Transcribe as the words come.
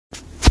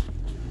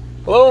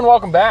Hello and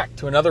welcome back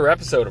to another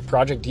episode of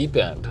Project Deep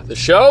End, the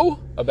show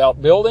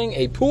about building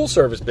a pool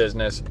service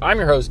business. I'm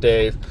your host,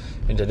 Dave,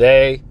 and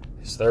today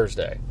is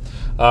Thursday.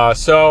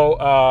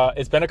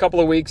 It's been a couple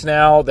of weeks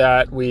now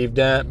that we've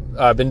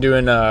been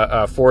doing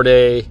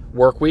 4-day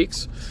work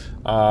weeks,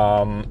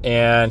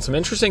 and some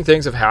interesting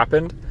things have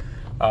happened.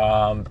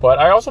 But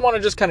I also want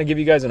to just kind of give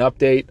you guys an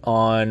update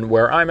on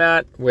where I'm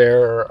at,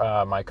 where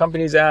my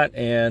company's at,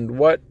 and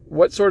what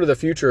sort of the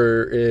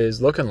future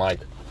is looking like.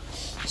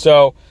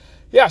 So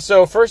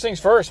first things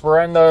first,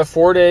 we're in the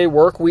 4-day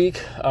work week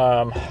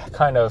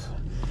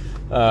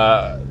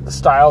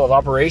style of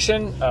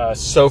operation.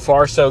 So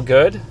far, so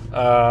good.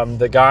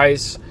 The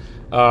guys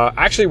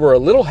actually were a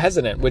little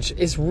hesitant, which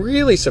is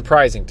really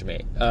surprising to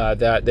me,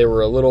 that they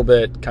were a little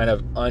bit kind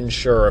of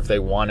unsure if they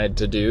wanted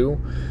to do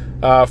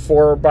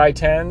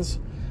 4x10s.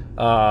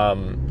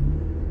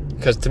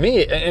 Because to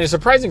me, and it's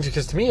surprising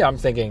because to me, I'm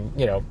thinking,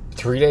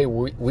 3-day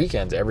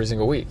weekends every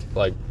single week.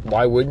 Like,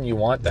 why wouldn't you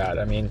want that?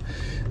 I mean,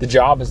 the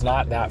job is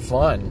not that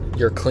fun.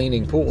 You're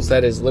cleaning pools.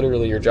 That is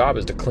literally your job,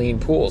 is to clean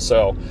pools.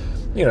 So,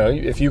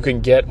 if you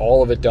can get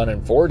all of it done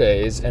in 4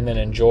 days and then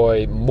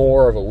enjoy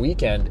more of a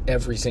weekend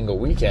every single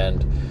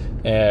weekend,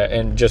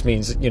 and just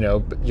means,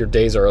 your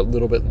days are a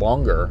little bit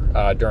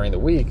longer during the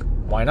week,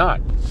 why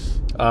not?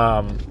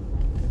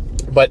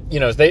 But,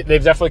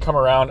 they've definitely come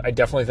around. I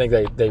definitely think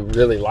they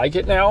really like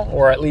it now,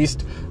 or at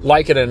least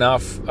like it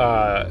enough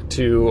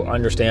to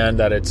understand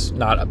that it's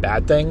not a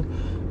bad thing.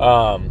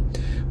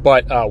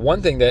 But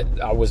one thing that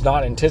I was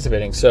not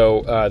anticipating,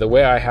 so the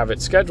way I have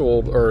it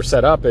scheduled or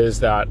set up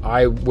is that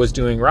I was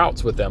doing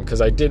routes with them,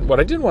 because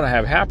what I didn't want to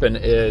have happen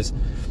is,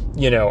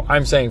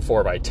 I'm saying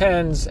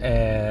 4x10s,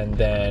 and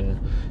then,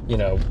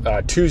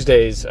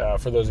 Tuesdays,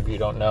 for those of you who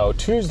don't know,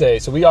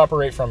 Tuesdays, so we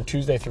operate from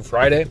Tuesday through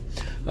Friday,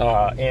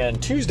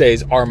 and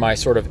Tuesdays are my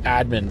sort of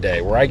admin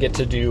day, where I get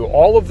to do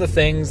all of the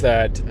things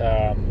that,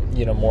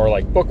 more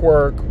like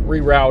bookwork,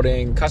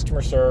 rerouting,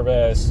 customer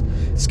service,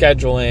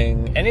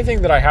 scheduling,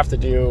 anything that I have to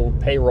do,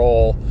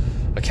 payroll,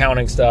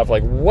 accounting stuff,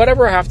 like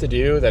whatever I have to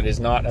do that is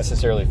not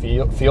necessarily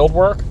field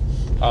work.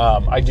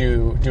 I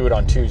do it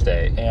on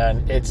Tuesday,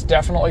 and it's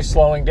definitely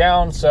slowing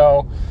down.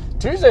 So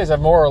Tuesdays have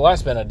more or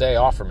less been a day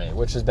off for me,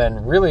 which has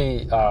been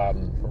really,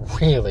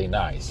 really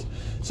nice.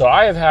 So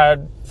I have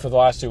had, for the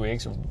last 2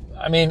 weeks,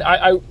 I mean,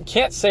 I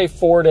can't say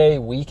 4-day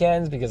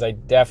weekends, because I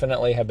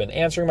definitely have been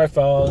answering my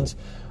phones.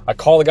 I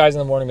call the guys in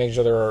the morning, make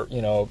sure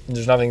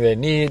there's nothing they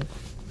need,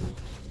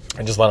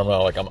 and just let them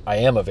know, I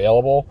am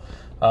available.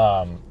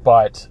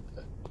 But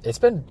it's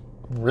been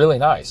really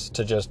nice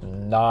to just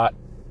not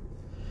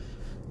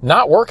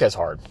work as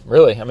hard,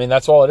 really. I mean,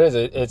 that's all it is.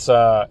 It's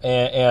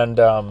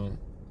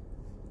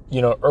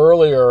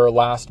earlier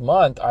last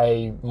month,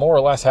 I more or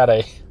less had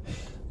a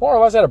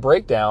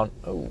breakdown.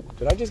 Oh,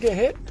 did I just get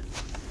hit?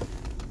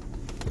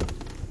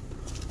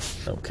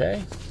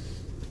 Okay.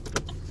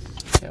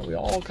 Yeah, we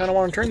all kind of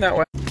want to turn that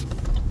way.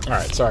 All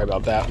right, sorry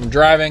about that. I'm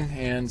driving,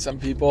 and some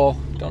people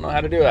don't know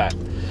how to do that.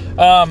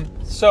 I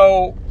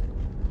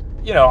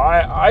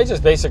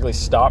just basically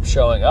stopped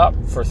showing up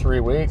for 3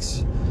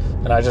 weeks.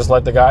 And I just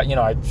let the guy,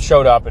 I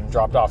showed up and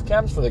dropped off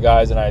chems for the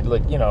guys, and I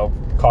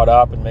caught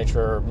up and made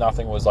sure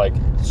nothing was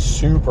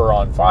super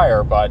on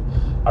fire. But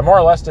I more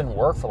or less didn't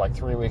work for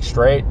 3 weeks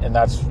straight. And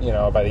that's,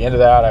 by the end of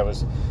that, I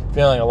was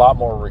feeling a lot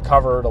more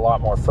recovered, a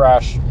lot more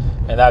fresh.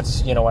 And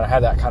that's, when I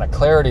had that kind of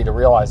clarity to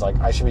realize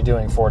I should be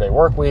doing 4-day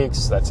work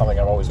weeks. That's something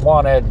I've always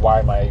wanted. Why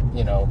am I,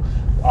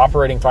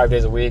 operating 5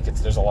 days a week?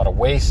 There's a lot of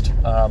waste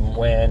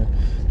when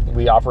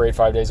we operate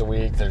 5 days a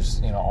week.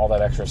 There's, all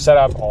that extra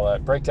setup, all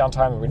that breakdown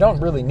time that we don't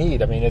really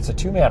need. I mean, it's a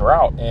 2-man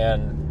route,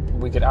 and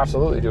we could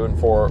absolutely do it in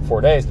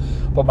 4 days.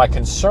 But my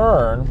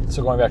concern,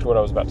 so going back to what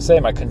I was about to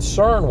say, my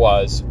concern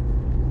was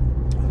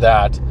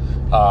that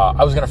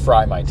I was going to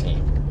fry my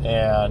team.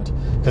 And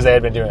because they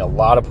had been doing a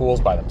lot of pools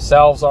by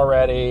themselves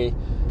already,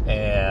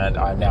 and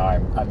I'm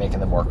making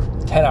them work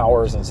 10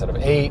 hours instead of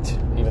 8,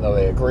 even though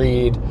they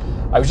agreed.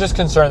 I was just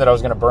concerned that I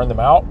was going to burn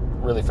them out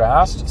really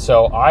fast.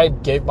 So I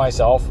gave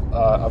myself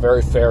a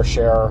very fair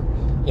share.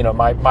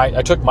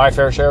 I took my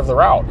fair share of the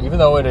route, even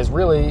though it is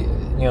really,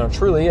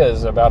 truly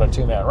is about a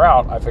 2-man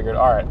route. I figured,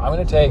 all right, I'm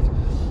going to take,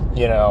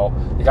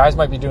 the guys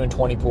might be doing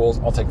 20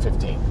 pools. I'll take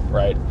 15,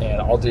 right? And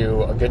I'll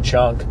do a good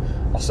chunk.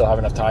 I'll still have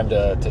enough time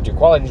to do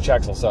quality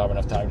checks. I'll still have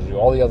enough time to do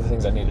all the other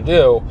things I need to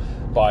do.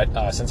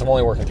 But since I'm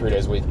only working 3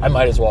 days a week, I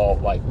might as well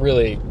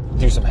really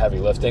do some heavy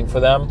lifting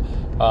for them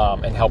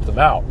and help them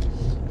out.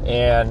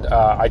 And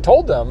I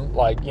told them,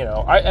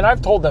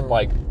 I've told them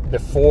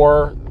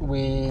before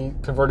we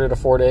converted to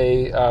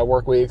 4-day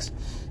work weeks,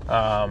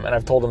 and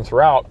I've told them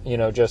throughout,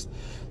 just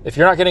if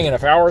you're not getting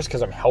enough hours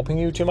because I'm helping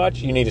you too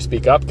much, you need to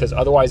speak up, because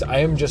otherwise I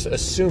am just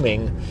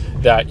assuming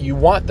that you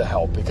want the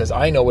help, because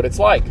I know what it's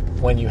like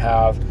when you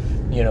have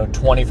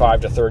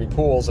 25 to 30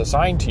 pools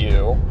assigned to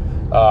you,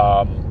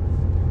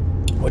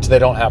 which they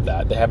don't have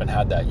that. They haven't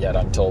had that yet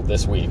until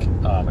this week,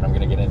 and I'm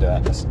going to get into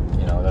that. That's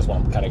what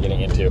I'm kind of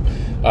getting into.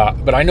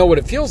 But I know what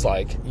it feels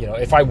like.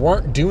 If I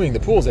weren't doing the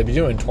pools, I'd be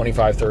doing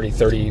 25, 30,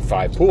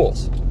 35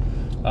 pools.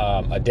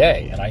 a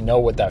day. And I know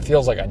what that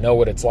feels like. I know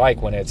what it's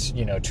like when it's,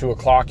 2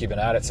 o'clock, you've been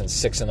at it since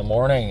 6 in the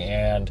morning,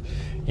 and,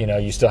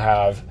 you still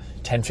have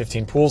 10,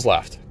 15 pools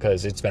left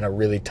because it's been a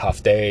really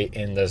tough day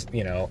in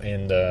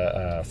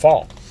the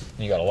fall.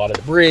 You got a lot of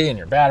debris and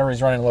your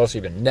battery's running low, so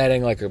you've been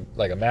netting like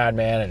a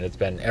madman, and it's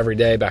been every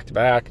day back to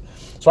back.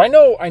 So I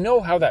know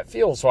how that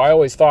feels. So I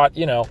always thought,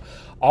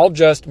 I'll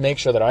just make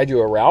sure that I do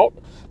a route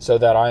so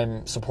that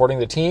I'm supporting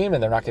the team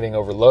and they're not getting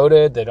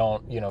overloaded. They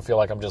don't, feel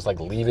like I'm just like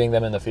leaving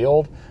them in the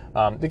field.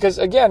 Because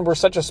again, we're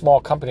such a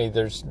small company.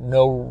 There's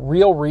no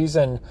real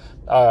reason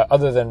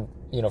other than,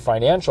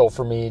 financial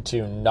for me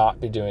to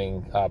not be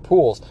doing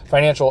pools.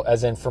 Financial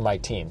as in for my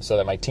team, so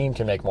that my team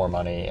can make more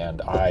money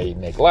and I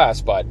make less,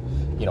 but,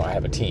 I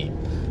have a team.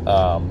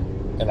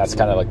 And that's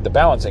kind of like the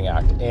balancing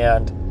act.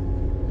 And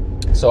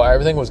so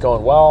everything was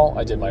going well.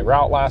 I did my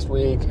route last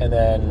week, and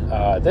then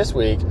this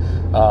week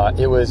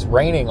it was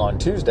raining on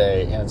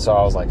Tuesday, and so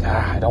I was like,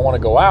 I don't want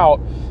to go out.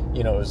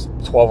 It was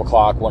 12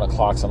 o'clock, 1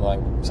 o'clock,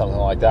 something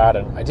like that,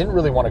 and I didn't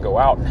really want to go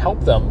out and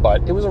help them,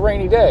 but it was a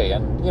rainy day,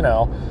 and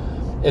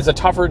it's a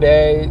tougher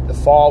day. The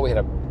fall, we had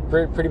a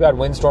pretty bad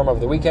windstorm over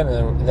the weekend,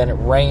 and then it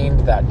rained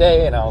that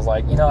day, and I was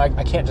like,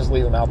 I can't just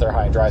leave them out there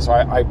high and dry, so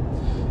I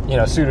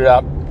suited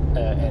up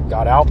and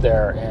got out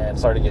there and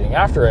started getting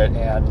after it.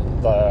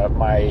 And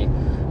my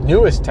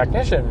newest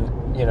technician,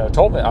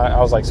 told me, I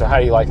was like, so how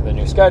do you like the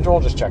new schedule?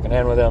 Just checking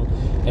in with him.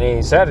 And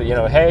he said,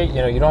 hey,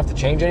 you don't have to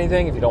change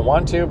anything if you don't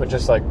want to, but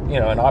just like,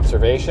 an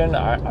observation,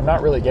 I'm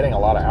not really getting a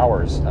lot of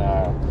hours.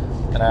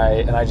 And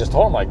I just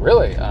told him, like,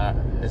 really,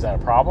 is that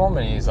a problem?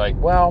 And he's like,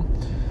 well,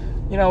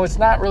 it's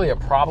not really a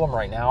problem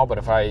right now, but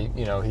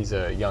if he's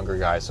a younger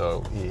guy,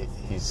 so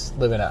he's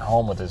living at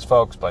home with his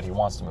folks, but he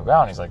wants to move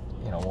out. And he's like,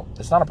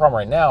 it's not a problem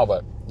right now,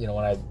 but,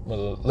 when I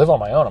live on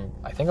my own,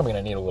 I think I'm going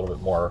to need a little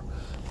bit more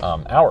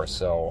hours.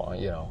 So,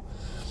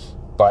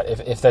 but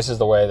if this is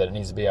the way that it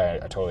needs to be, I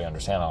totally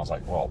understand. I was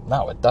like, well,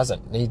 no, it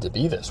doesn't need to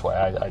be this way.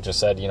 I just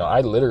said, I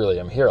literally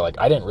am here. Like,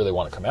 I didn't really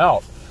want to come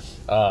out.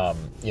 I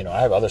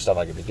have other stuff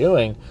I could be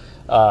doing.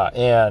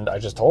 And I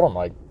just told him,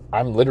 like,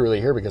 I'm literally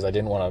here because I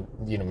didn't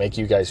want to, make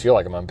you guys feel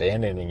like I'm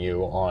abandoning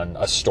you on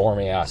a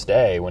stormy ass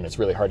day when it's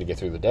really hard to get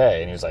through the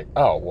day. And he was like,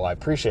 oh, well, I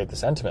appreciate the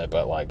sentiment,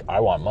 but like,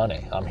 I want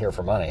money. I'm here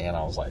for money. And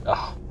I was like,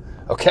 oh,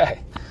 okay.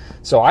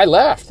 So I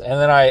left,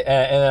 and then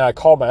I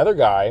called my other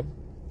guy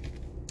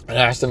and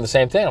asked him the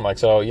same thing. I'm like,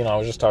 so, I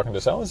was just talking to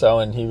so-and-so,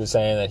 and he was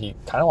saying that he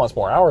kind of wants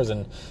more hours.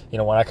 And,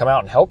 when I come out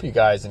and help you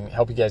guys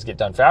get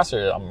done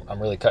faster,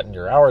 I'm really cutting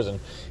your hours. And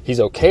he's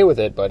okay with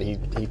it, but he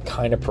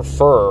kind of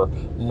prefer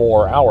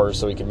more hours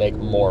so he can make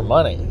more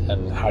money.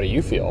 And how do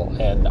you feel?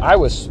 And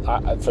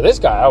for this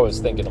guy, I was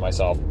thinking to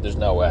myself, there's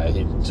no way.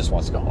 He just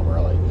wants to go home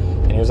early.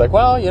 And he was like,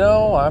 well,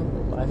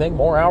 I think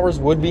more hours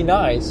would be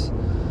nice.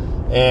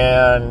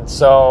 And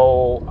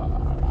so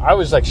I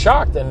was like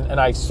shocked, and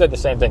I said the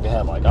same thing to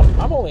him. Like,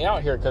 I'm only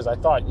out here because I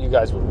thought you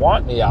guys would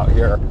want me out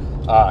here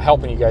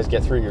helping you guys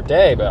get through your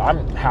day, but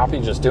I'm happy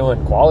just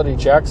doing quality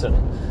checks and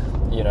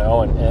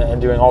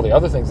doing all the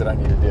other things that I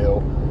need to do,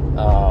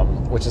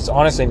 which is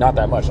honestly not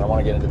that much, and I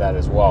want to get into that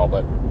as well.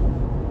 But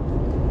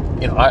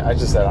I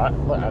just said,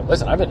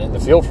 listen, I've been in the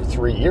field for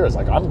 3 years.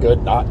 Like, I'm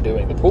good not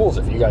doing the pools.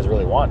 If you guys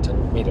really want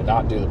me to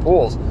not do the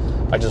pools,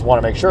 I just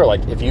want to make sure,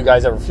 like, if you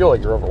guys ever feel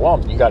like you're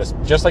overwhelmed, you got to,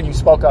 just like you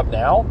spoke up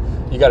now,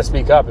 you got to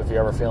speak up if you're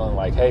ever feeling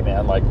like, hey,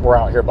 man, like, we're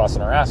out here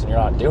busting our ass and you're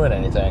not doing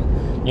anything.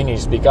 You need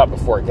to speak up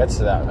before it gets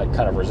to that, like,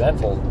 kind of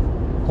resentful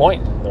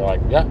point. And they're like,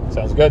 yeah,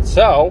 sounds good.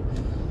 So,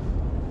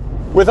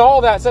 with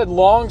all that said,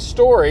 long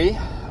story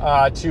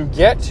to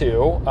get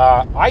to,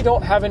 I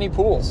don't have any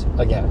pools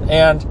again.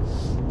 And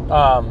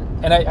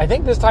I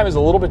think this time is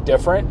a little bit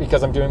different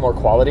because I'm doing more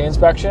quality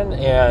inspection,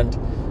 and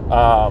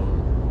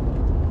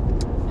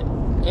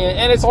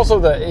it's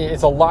also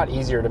it's a lot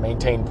easier to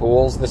maintain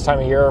pools this time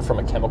of year from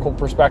a chemical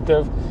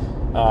perspective.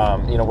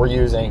 We're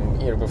using,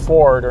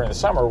 before during the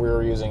summer we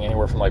were using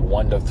anywhere from like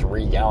 1 to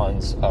 3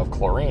 gallons of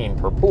chlorine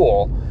per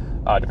pool,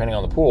 depending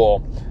on the pool,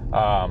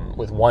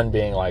 with one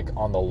being like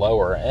on the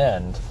lower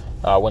end.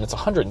 When it's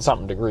 100 and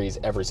something degrees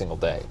every single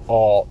day,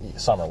 all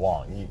summer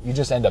long. You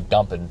just end up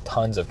dumping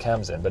tons of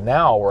chems in. But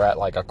now we're at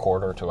like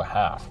 1/4 to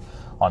 1/2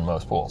 on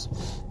most pools.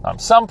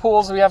 Some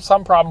pools, we have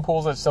some problem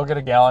pools that still get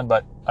a gallon,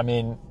 but I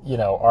mean,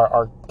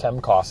 our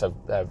chem costs have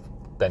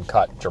been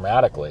cut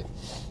dramatically.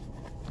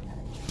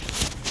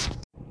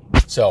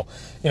 So,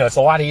 it's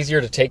a lot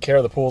easier to take care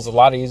of the pools, a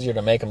lot easier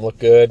to make them look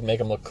good, make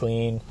them look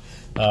clean.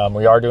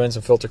 We are doing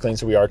some filter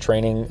cleans, so we are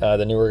training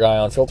the newer guy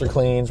on filter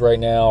cleans right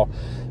now.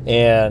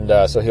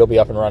 And so he'll be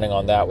up and running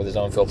on that with his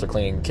own filter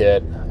cleaning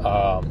kit.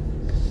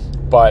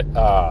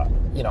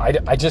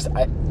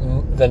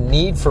 The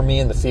need for me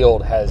in the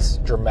field has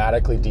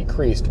dramatically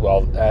decreased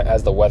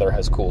as the weather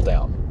has cooled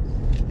down.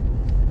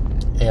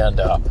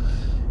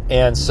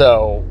 And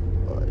so,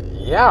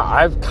 yeah,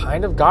 I've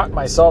kind of got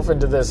myself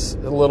into this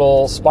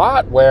little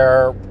spot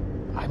where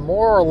I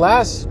more or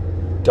less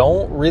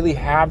don't really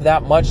have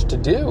that much to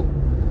do.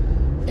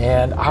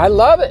 And I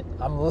love it.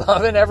 I'm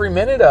loving every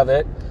minute of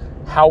it.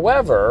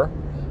 However,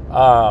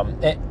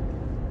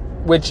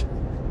 which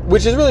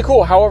which is really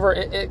cool. However,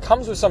 it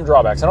comes with some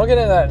drawbacks, and I'll get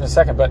into that in a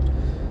second. But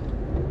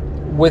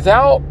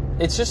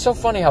it's just so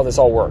funny how this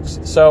all works.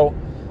 So,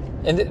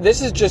 and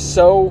this is just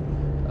so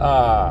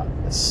par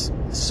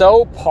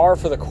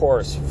for the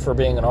course for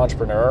being an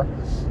entrepreneur.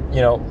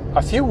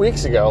 A few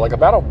weeks ago, like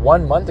about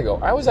 1 month ago,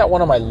 I was at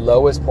one of my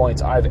lowest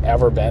points I've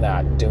ever been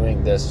at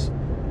doing this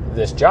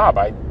job.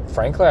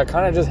 Frankly, I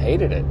kind of just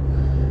hated it.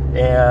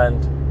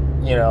 And,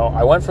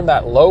 I went from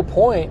that low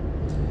point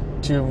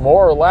to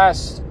more or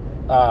less,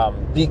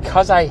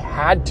 because I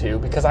had to,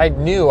 because I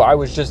knew I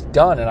was just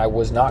done and I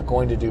was not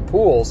going to do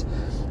pools,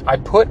 I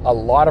put a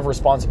lot of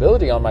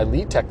responsibility on my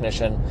lead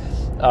technician,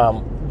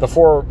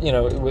 before,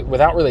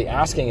 without really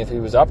asking if he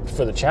was up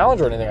for the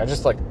challenge or anything. I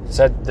just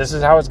said, this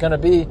is how it's going to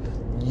be.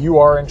 You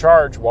are in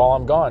charge while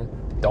I'm gone.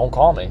 Don't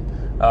call me.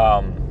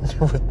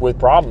 With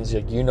problems,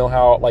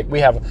 how we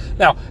have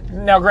now.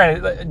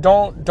 Granted,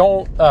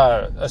 don't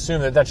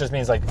assume that just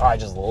means I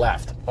just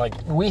left.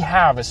 We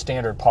have a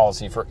standard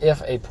policy for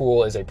if a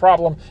pool is a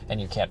problem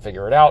and you can't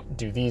figure it out,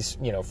 do these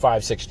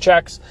 5-6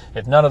 checks.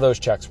 If none of those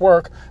checks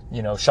work,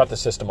 shut the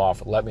system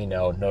off. Let me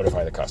know.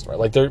 Notify the customer.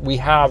 We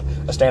have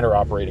a standard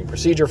operating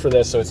procedure for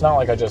this, so it's not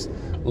like I just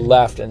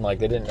left and they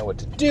didn't know what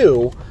to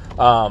do.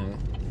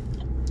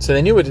 So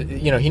they knew what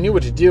he knew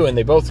what to do, and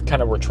they both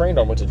kind of were trained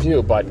on what to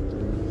do, but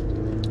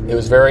it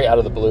was very out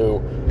of the blue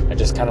and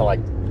just kind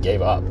of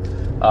gave up.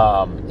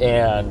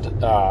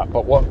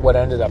 But what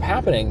ended up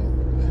happening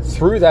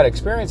through that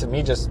experience of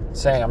me just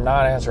saying, I'm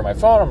not answering my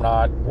phone, I'm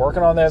not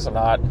working on this, I'm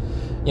not,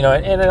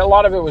 and a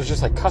lot of it was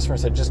just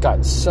customers had just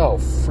gotten so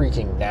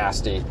freaking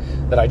nasty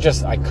that I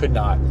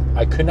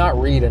could not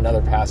read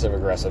another passive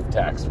aggressive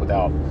text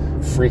without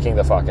freaking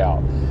the fuck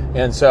out.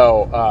 And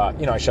so,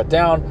 I shut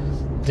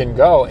down, didn't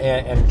go.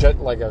 And just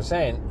like I was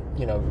saying,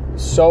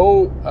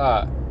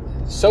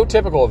 so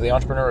typical of the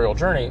entrepreneurial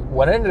journey,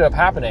 what ended up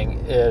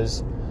happening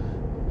is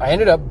I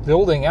ended up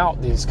building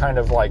out these kind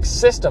of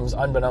systems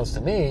unbeknownst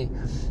to me,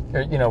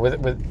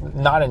 with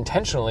not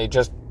intentionally,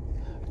 just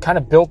kind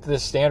of built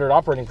this standard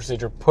operating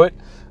procedure, put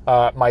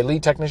my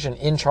lead technician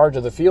in charge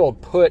of the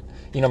field, put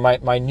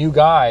my new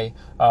guy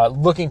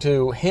looking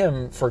to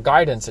him for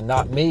guidance and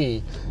not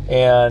me,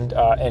 and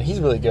he's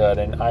really good,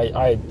 and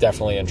I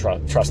definitely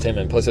trust him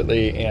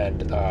implicitly,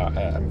 and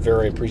I'm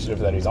very appreciative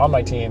that he's on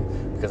my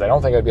team, because I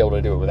don't think I'd be able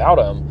to do it without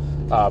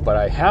him, but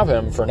I have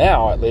him for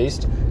now at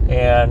least.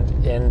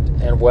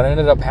 And what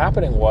ended up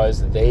happening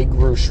was they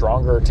grew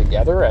stronger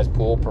together as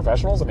pool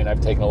professionals. I mean,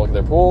 I've taken a look at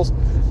their pools.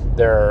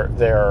 Their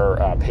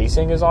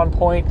pacing is on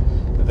point.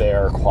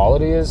 Their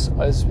quality is,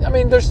 I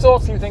mean, there's still a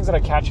few things that I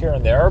catch here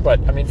and there, but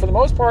I mean, for the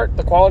most part,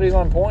 the quality is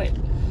on point.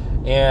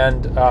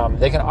 And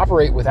they can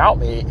operate without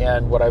me.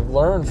 And what I've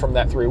learned from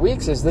that 3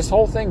 weeks is this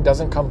whole thing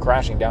doesn't come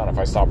crashing down if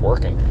I stop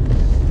working.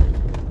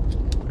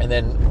 And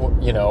then,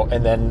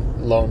 and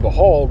then lo and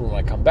behold, when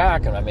I come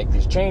back and I make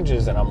these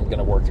changes and I'm going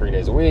to work 3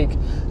 days a week,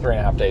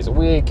 3.5 days a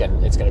week,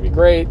 and it's going to be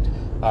great.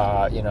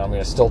 I'm going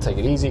to still take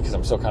it easy because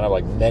I'm still kind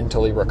of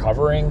mentally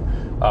recovering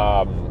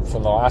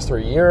from the last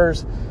 3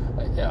 years.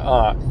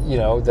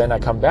 Then I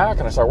come back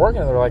and I start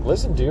working and they're like,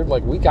 listen, dude,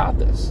 we got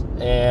this.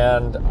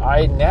 And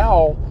I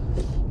now,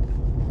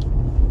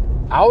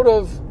 out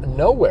of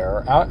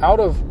nowhere,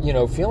 out of,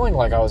 feeling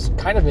like I was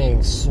kind of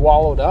being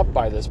swallowed up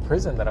by this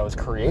prison that I was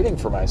creating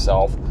for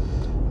myself,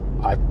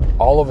 I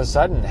all of a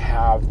sudden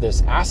have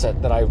this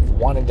asset that I've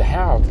wanted to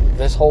have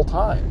this whole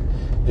time.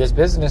 This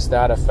business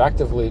that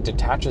effectively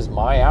detaches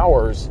my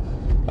hours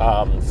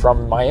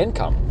from my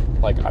income.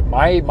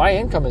 My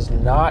income is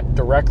not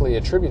directly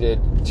attributed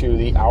to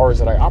the hours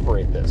that I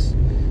operate this.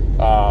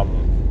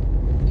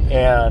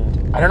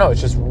 And I don't know,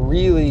 it's just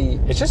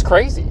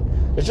crazy.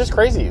 It's just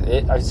crazy.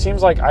 It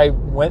seems like I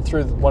went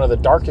through one of the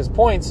darkest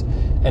points,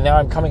 and now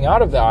I'm coming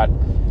out of that,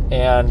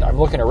 and I'm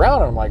looking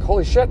around, and I'm like,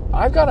 holy shit,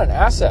 I've got an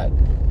asset.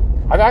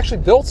 I've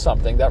actually built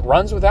something that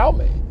runs without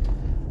me.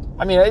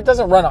 I mean, it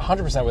doesn't run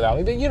 100% without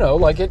me, but,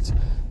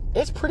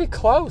 it's pretty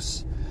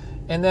close.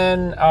 And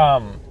then,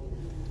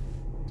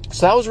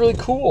 so that was really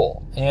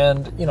cool.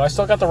 And, I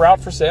still got the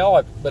route for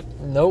sale, but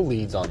no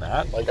leads on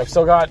that. I've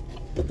still got,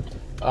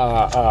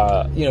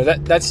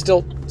 that's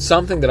still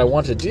something that I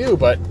want to do,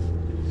 but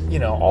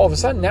all of a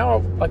sudden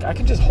now, I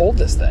can just hold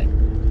this thing.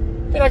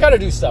 I mean, I got to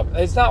do stuff.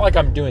 It's not like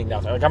I'm doing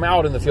nothing. I'm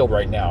out in the field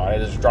right now. I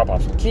just drop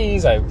off some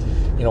keys. I,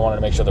 wanted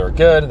to make sure they were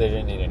good. They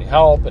didn't need any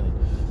help. And,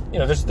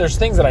 there's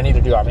things that I need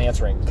to do. I'm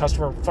answering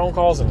customer phone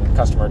calls and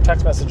customer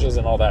text messages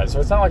and all that. So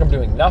it's not like I'm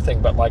doing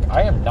nothing, but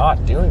I am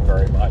not doing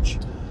very much.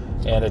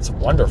 And it's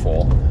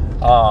wonderful.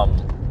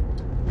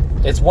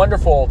 It's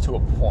wonderful to a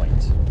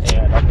point,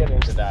 and I'll get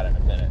into that in a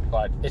minute.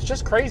 But it's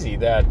just crazy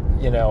that,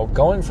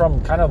 going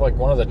from kind of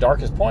one of the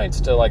darkest points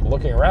to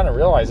looking around and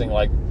realizing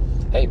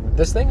hey,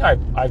 this thing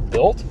I've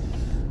built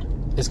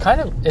is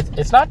kind of,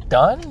 it's not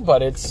done,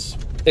 but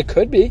it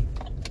could be.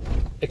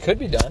 It could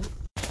be done.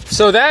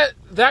 So that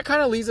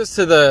kind of leads us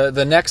to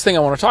the next thing I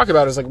want to talk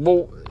about is I'm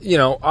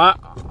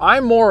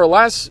more or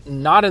less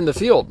not in the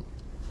field.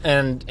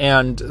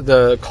 and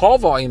the call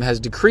volume has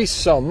decreased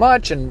so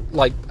much. And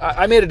like,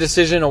 I made a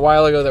decision a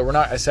while ago that we're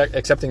not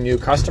accepting new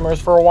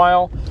customers for a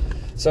while.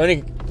 So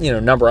any,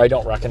 number I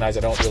don't recognize,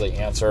 I don't really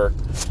answer.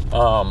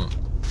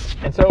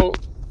 And so,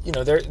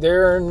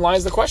 therein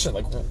lies the question,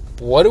 like,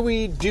 what do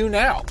we do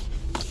now?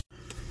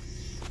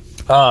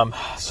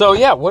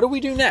 What do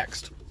we do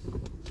next?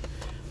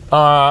 In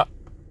a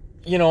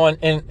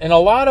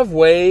lot of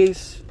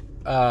ways,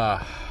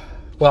 not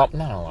in a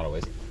lot of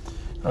ways.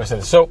 How do I say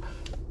this? So,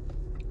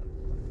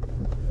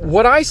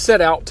 what I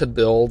set out to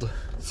build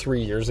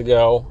 3 years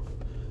ago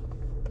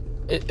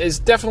is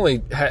definitely,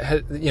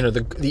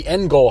 the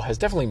end goal has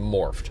definitely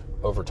morphed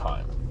over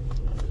time.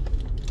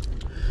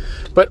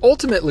 But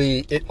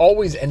ultimately, it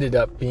always ended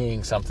up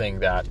being something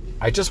that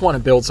I just want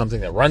to build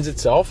something that runs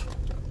itself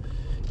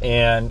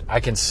and I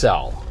can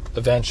sell.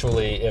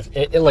 Eventually,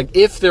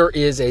 if there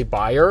is a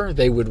buyer,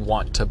 they would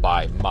want to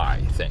buy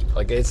my thing.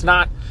 Like, it's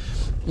not,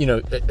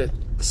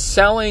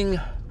 selling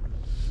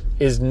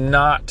is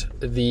not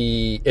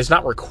it's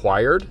not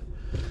required,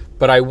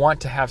 but I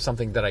want to have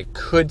something that I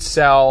could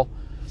sell.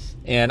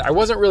 And I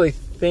wasn't really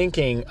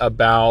thinking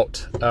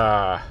about,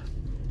 I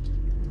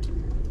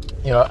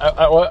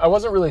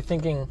wasn't really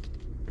thinking,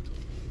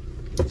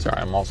 sorry,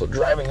 I'm also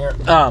driving here.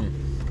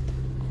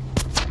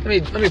 Let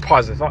me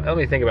pause this. Let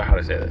me think about how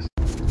to say this.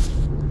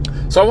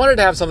 So I wanted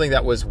to have something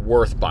that was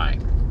worth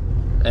buying.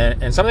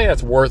 And something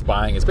that's worth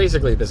buying is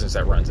basically a business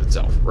that runs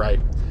itself, right?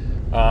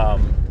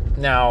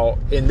 Now,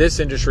 in this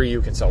industry,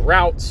 you can sell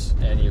routes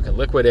and you can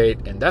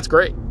liquidate, and that's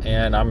great.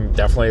 And I'm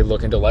definitely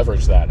looking to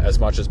leverage that as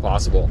much as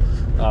possible.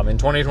 In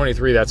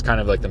 2023, that's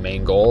kind of like the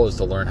main goal, is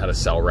to learn how to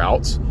sell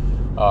routes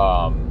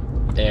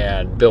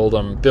and build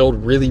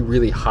really,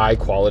 really high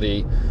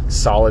quality,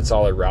 solid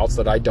routes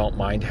that I don't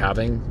mind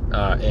having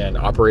and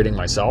operating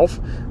myself,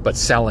 but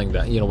selling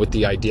them, with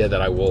the idea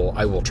that I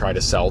will try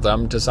to sell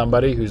them to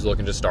somebody who's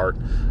looking to start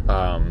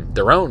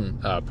their own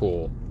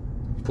pool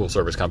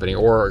service company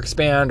or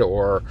expand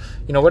or,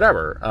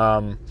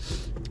 whatever.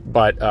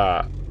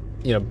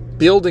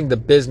 Building the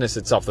business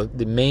itself,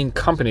 the main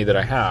company that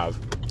I have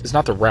is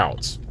not the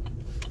routes.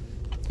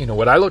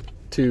 What I look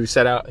to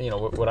set out,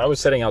 what I was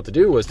setting out to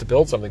do was to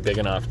build something big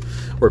enough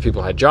where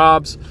people had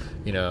jobs,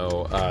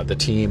 the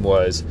team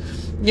was,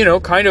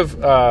 kind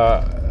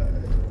of,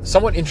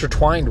 somewhat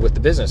intertwined with the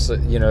business.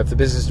 If the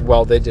business did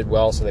well, they did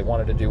well, so they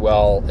wanted to do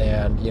well,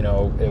 and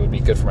it would be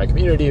good for my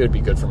community, it would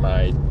be good for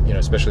my,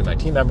 especially my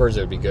team members,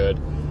 it would be good,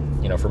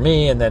 for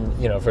me. And then,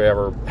 if I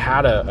ever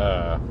had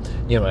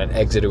an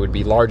exit, it would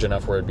be large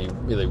enough where it'd be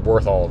really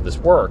worth all of this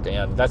work.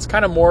 And that's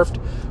kind of morphed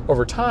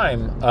over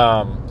time.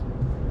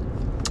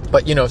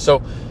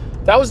 So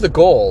that was the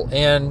goal.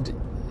 And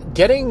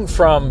getting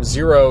from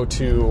 0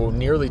 to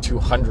nearly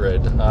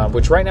 200,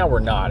 which right now we're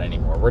not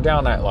anymore. We're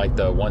down at like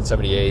the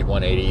 178,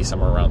 180,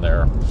 somewhere around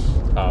there.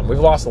 We've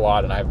lost a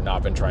lot, and I have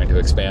not been trying to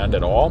expand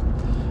at all.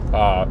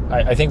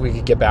 I think we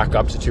could get back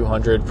up to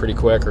 200 pretty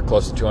quick, or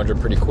close to 200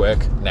 pretty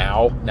quick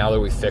now that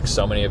we've fixed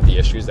so many of the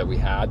issues that we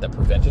had that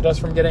prevented us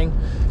from getting,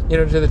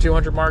 to the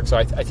 200 mark. So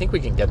I think we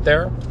can get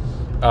there.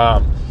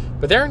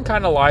 But therein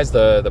kind of lies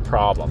the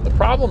problem. The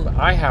problem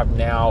I have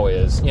now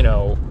is,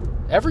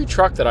 every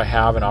truck that I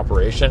have in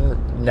operation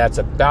nets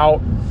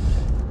about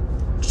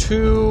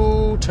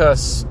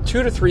 $2,000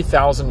 to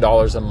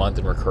 $3,000 a month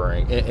in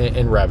recurring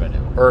in revenue,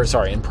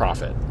 in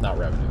profit, not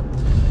revenue.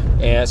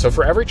 And so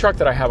for every truck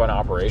that I have on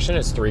operation,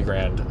 it's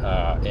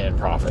 $3,000 in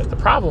profit. The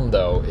problem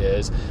though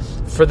is,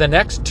 for the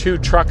next 2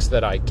 trucks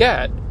that I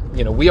get,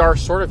 we are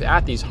sort of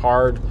at these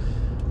hard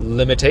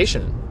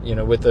limitation.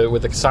 With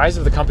the size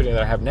of the company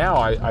that I have now,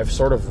 I've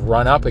sort of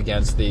run up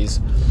against these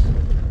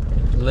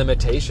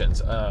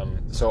limitations.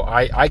 So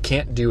I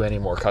can't do any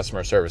more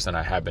customer service than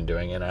I have been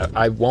doing, and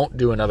I won't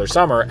do another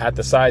summer at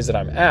the size that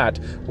I'm at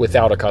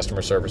without a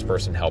customer service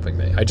person helping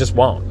me. I just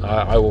won't.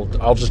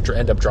 I'll just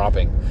end up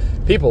dropping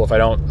people if I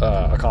don't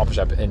accomplish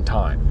that in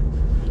time.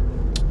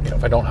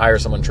 If I don't hire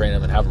someone, train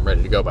them, and have them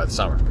ready to go by the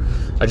summer,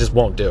 I just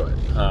won't do it.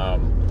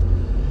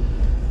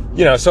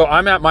 So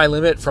I'm at my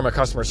limit from a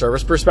customer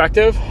service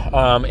perspective.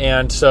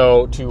 And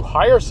so to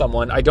hire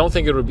someone, I don't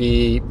think it would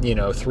be,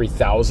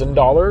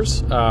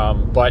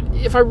 $3,000. But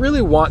if I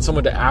really want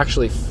someone to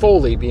actually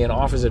fully be an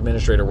office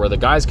administrator, where the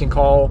guys can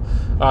call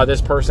this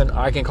person,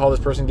 I can call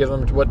this person, give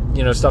them what,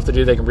 stuff to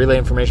do. They can relay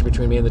information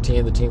between me and the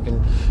team. The team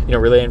can,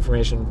 relay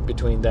information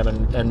between them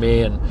and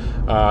me, and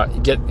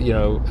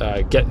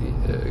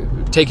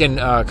take in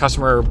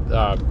customer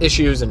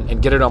issues and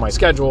get it on my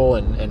schedule,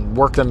 and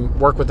work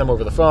with them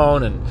over the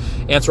phone, and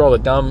answer all the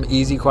dumb,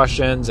 easy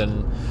questions,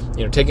 and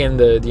take in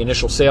the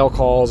initial sale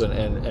calls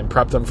and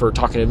prep them for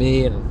talking to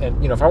me.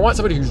 And if I want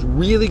somebody who's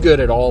really good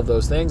at all of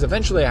those things,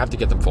 eventually I have to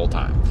get them full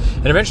time.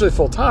 And eventually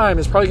full time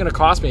is probably going to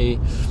cost me,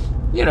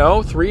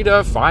 $3,000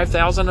 to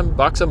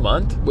 $5,000 a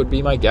month would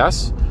be my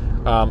guess.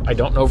 I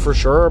don't know for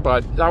sure,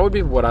 but that would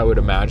be what I would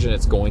imagine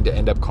it's going to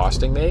end up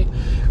costing me.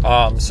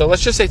 So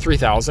let's just say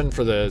 $3,000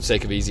 for the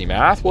sake of easy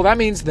math. Well, that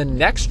means the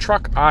next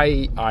truck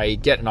I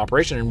get in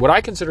operation, and what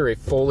I consider a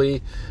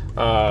fully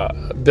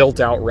built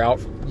out route,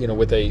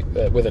 with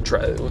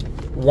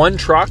one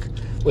truck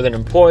with an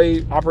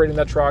employee operating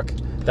that truck,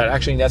 that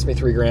actually nets me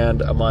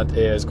 $3,000 a month,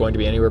 is going to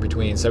be anywhere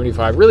between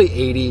 75, really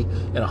 80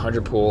 and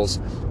 100 pools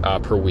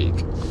per week.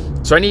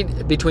 So I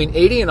need between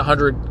 80 and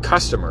 100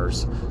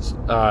 customers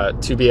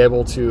to be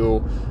able to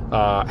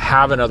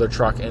have another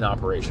truck in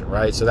operation,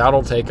 right? So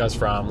that'll take us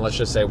from, let's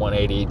just say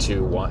 180 to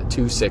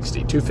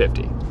 260,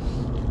 250.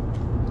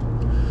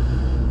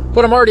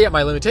 But I'm already at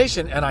my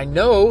limitation, and I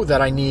know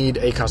that I need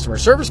a customer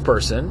service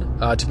person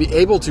to be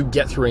able to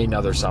get through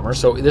another summer.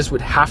 So this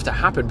would have to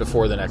happen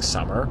before the next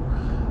summer.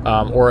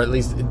 Or at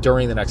least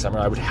during the next summer,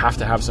 I would have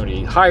to have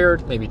somebody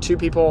hired, maybe 2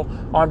 people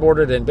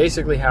onboarded, and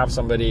basically have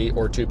somebody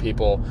or 2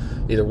 people,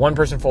 either 1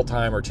 person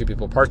full-time or 2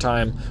 people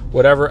part-time,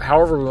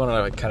 however we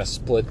want to kind of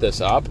split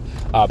this up.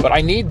 But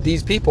I need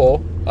these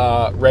people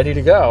ready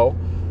to go.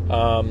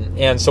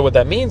 And so what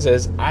that means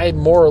is I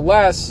more or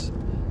less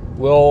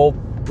will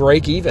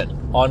break even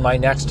on my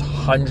next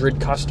 100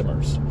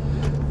 customers.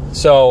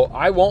 So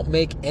I won't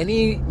make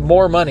any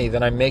more money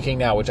than I'm making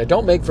now, which I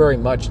don't make very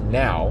much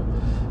now.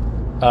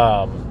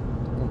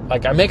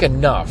 I make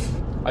enough.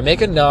 I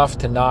make enough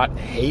to not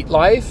hate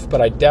life,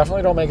 but I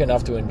definitely don't make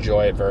enough to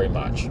enjoy it very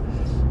much.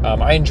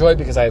 I enjoy it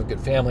because I have a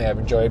good family. I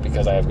enjoy it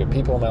because I have good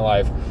people in my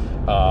life.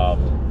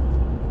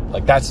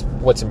 That's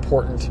what's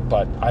important,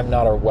 but I'm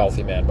not a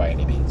wealthy man by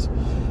any means.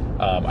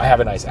 I have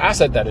a nice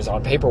asset that is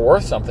on paper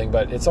worth something,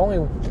 but it's only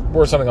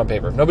worth something on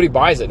paper. If nobody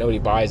buys it, nobody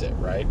buys it,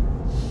 right?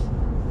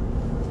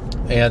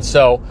 And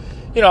so,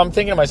 I'm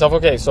thinking to myself,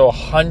 okay, so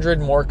 100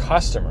 more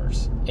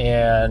customers,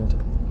 and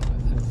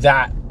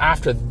that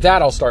after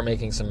that, I'll start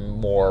making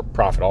some more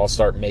profit. I'll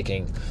start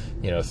making,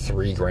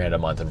 $3,000 a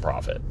month in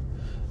profit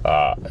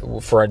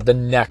for the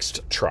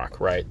next truck,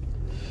 right?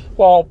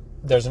 Well,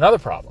 there's another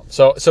problem.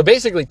 So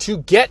basically, to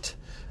get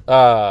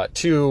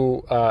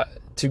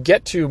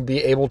to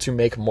be able to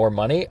make more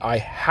money, I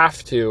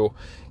have to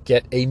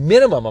get a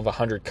minimum of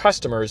 100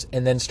 customers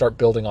and then start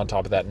building on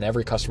top of that. And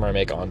every customer I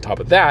make on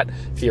top of that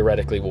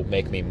theoretically will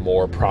make me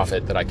more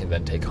profit that I can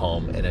then take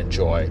home and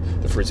enjoy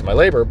the fruits of my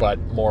labor. But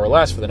more or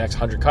less for the next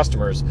 100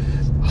 customers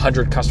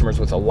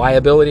with a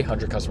liability,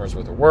 100 customers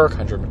worth of work,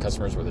 100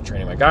 customers worth of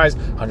training my guys,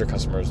 100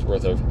 customers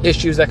worth of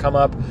issues that come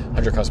up,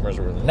 100 customers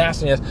worth of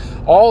nastiness,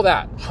 all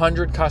that,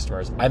 100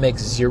 customers, I make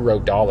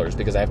 $0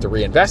 because I have to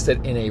reinvest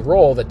it in a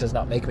role that does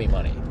not make me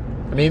money.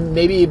 I mean,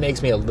 maybe it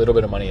makes me a little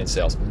bit of money in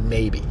sales,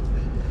 maybe.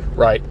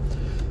 Right?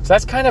 So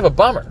that's kind of a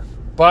bummer.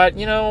 But,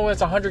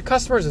 it's 100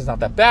 customers. It's not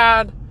that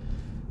bad.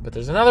 But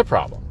there's another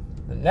problem.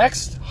 The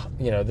next,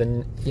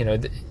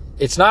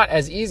 it's not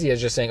as easy as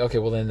just saying, okay,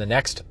 well, then the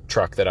next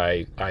truck that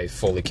I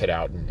fully kit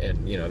out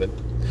and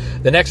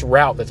the next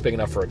route that's big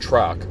enough for a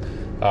truck,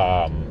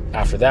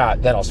 after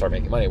that, then I'll start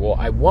making money. Well,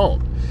 I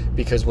won't,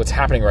 because what's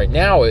happening right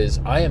now is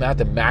I am at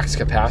the max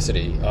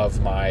capacity of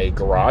my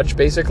garage,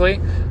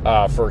 basically,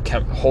 for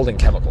holding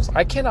chemicals.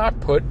 I cannot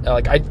put,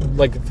 I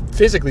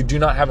physically do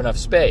not have enough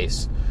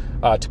space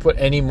to put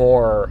any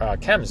more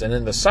chems. And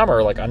in the summer,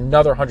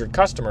 another 100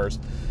 customers,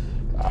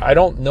 I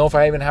don't know if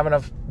I even have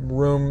enough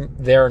room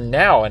there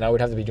now, and I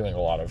would have to be doing a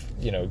lot of,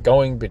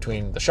 going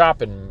between the shop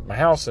and my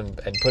house and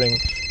putting.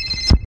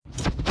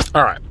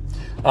 All right.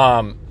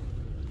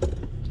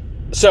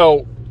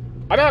 So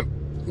I'm at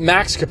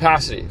max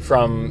capacity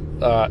from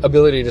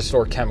ability to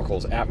store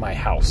chemicals at my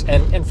house.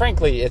 And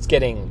frankly, it's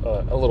getting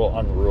a little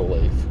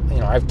unruly.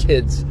 I have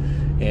kids,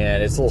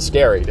 and it's a little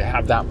scary to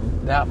have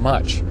that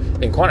much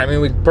in quantity. I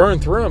mean, we burn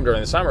through them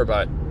during the summer,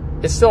 but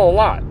it's still a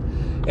lot.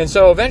 And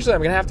so eventually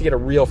I'm going to have to get a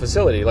real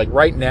facility. Like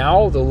right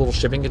now, the little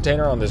shipping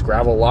container on this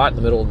gravel lot in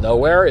the middle of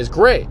nowhere is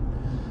great.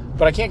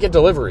 But I can't get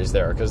deliveries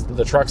there because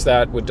the trucks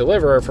that would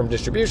deliver from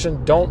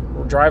distribution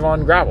don't drive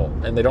on gravel,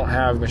 and they don't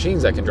have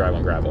machines that can drive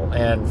on gravel.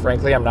 And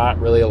frankly, I'm not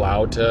really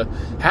allowed to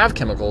have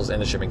chemicals in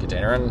the shipping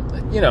container.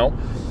 And,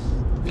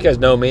 you guys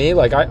know me,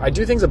 I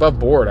do things above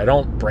board. I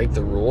don't break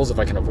the rules if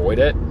I can avoid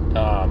it.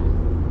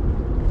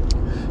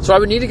 So I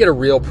would need to get a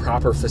real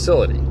proper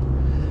facility.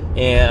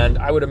 And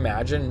I would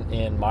imagine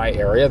in my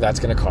area, that's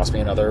going to cost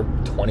me another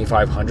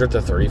 $2,500 to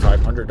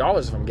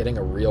 $3,500 if I'm getting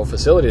a real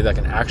facility that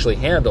can actually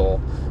handle,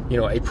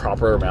 a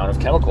proper amount of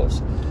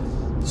chemicals.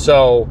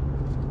 So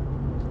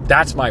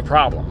that's my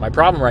problem. My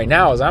problem right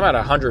now is I'm at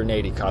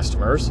 180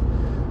 customers.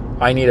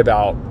 I need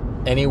about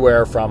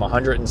anywhere from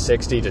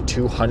 160 to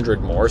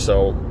 200 more.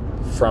 So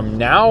from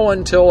now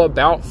until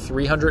about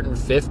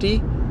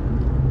 350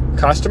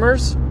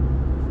 customers,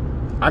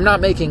 I'm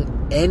not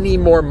making any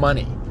more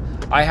money.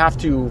 I have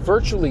to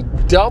virtually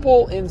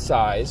double in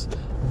size,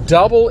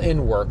 double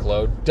in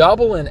workload,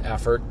 double in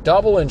effort,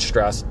 double in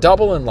stress,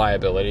 double in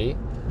liability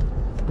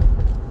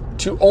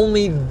to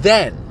only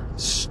then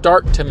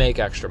start to make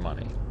extra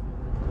money.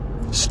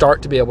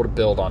 Start to be able to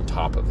build on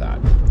top of that.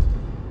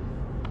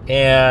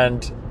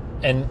 And,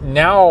 And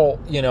now,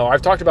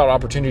 I've talked about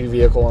opportunity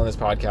vehicle on this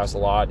podcast a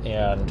lot,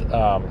 and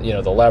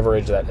the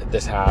leverage that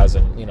this has,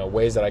 and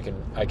ways that I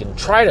can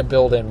try to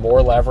build in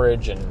more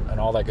leverage and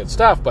all that good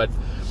stuff. But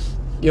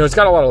it's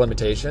got a lot of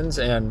limitations,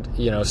 and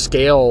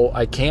scale.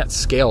 I can't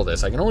scale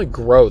this. I can only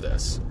grow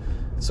this,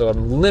 so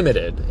I'm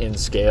limited in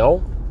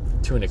scale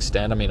to an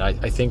extent. I mean,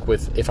 I think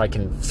if I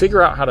can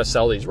figure out how to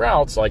sell these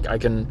routes, like I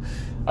can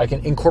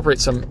incorporate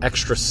some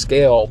extra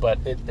scale, but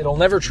it'll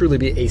never truly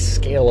be a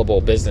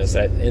scalable business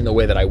in the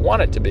way that I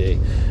want it to be.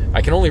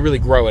 I can only really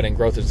grow it, and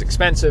growth is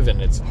expensive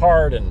and it's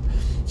hard. And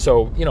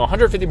so,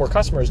 150 more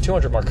customers,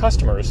 200 more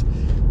customers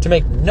to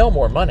make no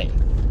more money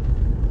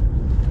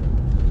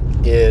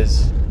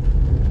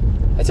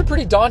it's a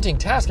pretty daunting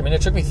task. I mean,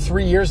 it took me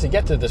 3 years to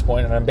get to this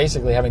point, and I'm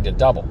basically having to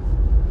double.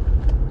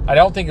 I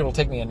don't think it'll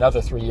take me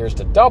another 3 years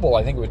to double.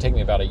 I think it would take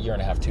me about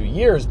 1.5 2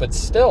 years, but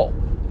still,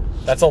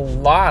 that's a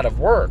lot of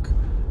work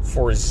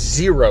for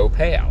zero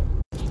payout.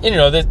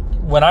 And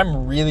when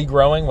I'm really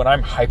growing, when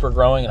I'm hyper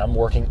growing and I'm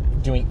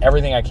doing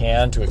everything I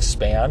can to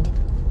expand,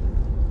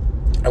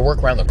 I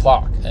work around the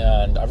clock.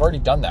 And I've already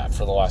done that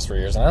for the last 3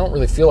 years, and I don't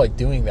really feel like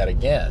doing that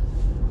again.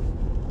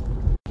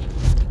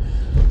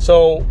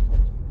 So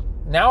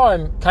now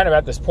I'm kind of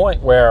at this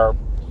point where,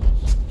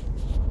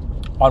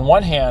 on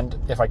one hand,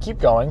 if I keep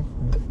going,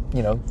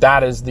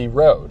 that is the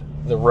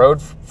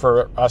road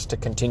for us to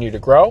continue to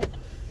grow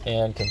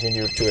and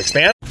continue to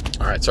expand.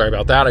 All right, sorry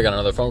about that. I got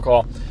another phone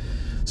call.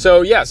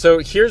 So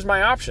here's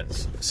my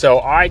options. So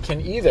I can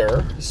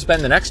either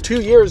spend the next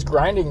 2 years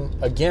grinding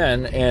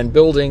again and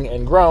building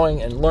and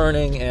growing and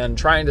learning and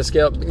trying to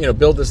scale,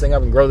 build this thing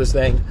up and grow this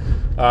thing,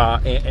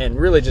 and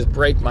really just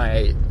break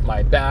my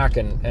back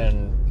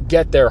and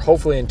get there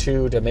hopefully in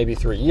 2 to maybe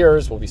 3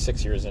 years. We'll be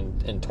 6 years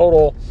in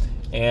total.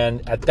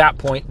 And at that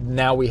point,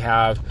 now we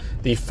have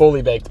the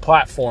fully baked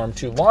platform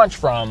to launch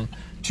from,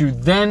 to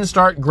then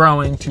start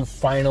growing, to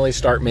finally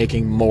start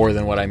making more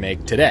than what I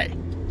make today.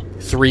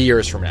 3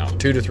 years from now,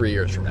 2 to 3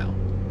 years from now.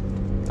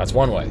 That's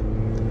one way.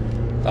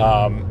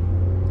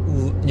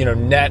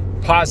 Net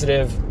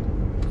positive,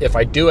 if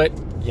I do it,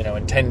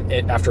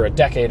 after a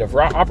decade of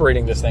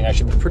operating this thing, I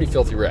should be pretty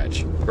filthy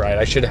rich, right?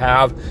 I should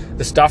have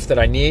the stuff that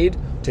I need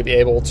to be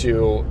able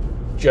to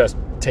just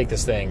take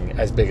this thing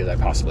as big as I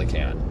possibly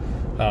can.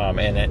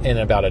 And in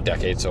about a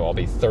decade, so I'll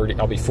be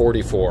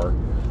 44.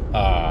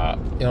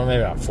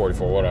 Maybe not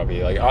 44. What I'll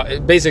be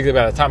like? Basically,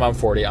 by the time I'm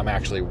 40, I'm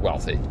actually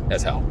wealthy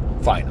as hell.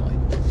 Finally.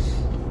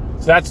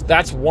 So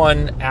that's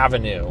one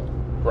avenue,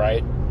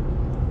 right?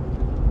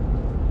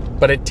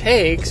 But it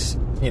takes,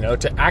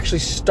 to actually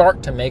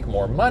start to make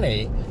more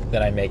money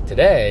than I make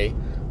today.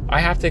 I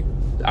have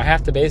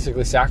to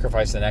basically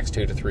sacrifice the next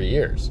 2 to 3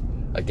 years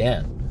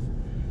again.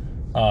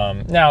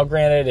 Now,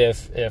 granted,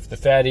 if the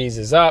Fed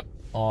eases up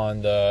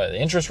on the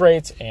interest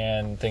rates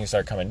and things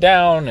start coming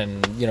down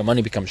and,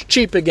 money becomes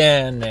cheap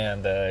again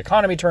and the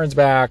economy turns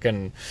back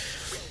and,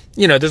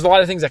 there's a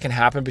lot of things that can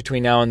happen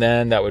between now and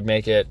then that would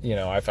make it,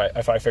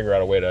 if I figure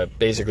out a way to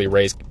basically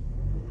raise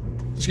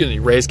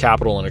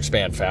capital and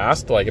expand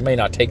fast, like it may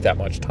not take that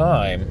much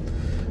time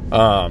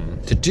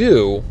to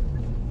do.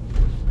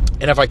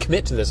 And if I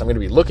commit to this, I'm going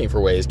to be looking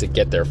for ways to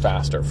get there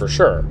faster for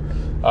sure.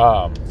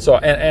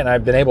 And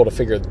I've been able to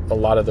figure a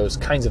lot of those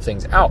kinds of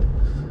things out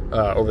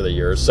over the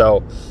years.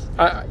 So,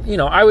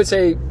 I would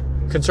say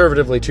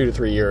conservatively 2 to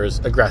 3 years,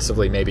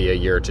 aggressively maybe 1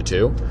 year to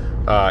 2,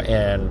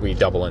 and we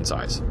double in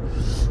size.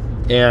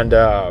 And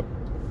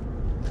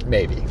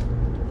maybe.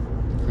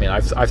 I mean,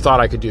 I've thought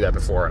I could do that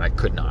before, and I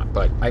could not,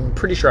 but I'm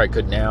pretty sure I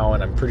could now,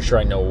 and I'm pretty sure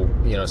I know,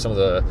 some of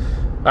the.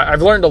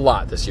 I've learned a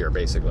lot this year,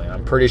 basically.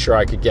 I'm pretty sure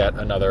I could get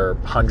another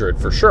 100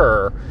 for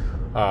sure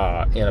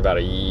in about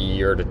 1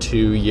 year to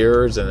 2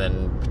 years, and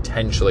then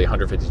potentially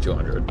 150 to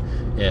 200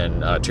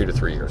 in 2 to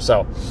 3 years.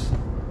 So,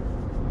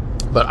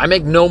 but I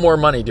make no more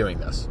money doing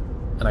this,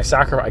 and I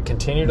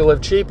continue to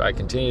live cheap. I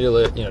continue to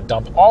live,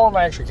 dump all of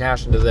my extra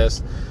cash into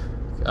this.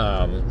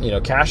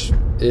 Cash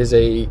is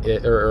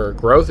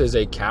growth is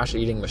a cash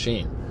eating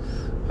machine.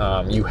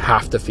 You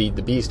have to feed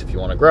the beast if you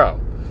want to grow.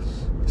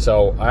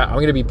 So I'm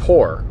going to be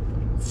poor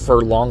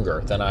for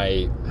longer than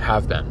I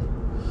have been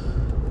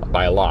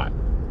by a lot.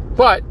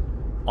 But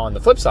on the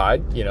flip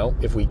side,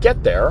 if we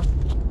get there,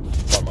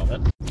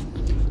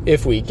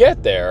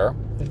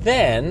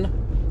 then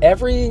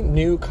every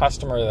new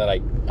customer that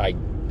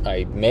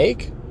I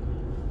make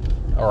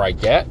or I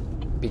get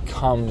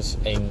becomes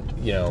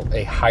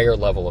a higher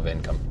level of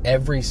income.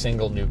 Every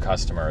single new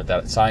customer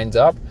that signs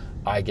up,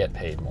 I get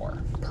paid more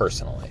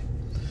personally,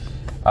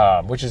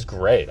 which is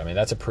great. I mean,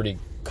 that's a pretty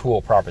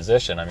cool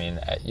proposition. I mean,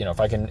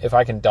 if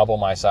I can double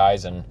my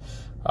size and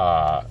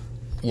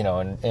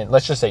and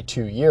let's just say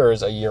 2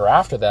 years, a year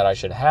after that, I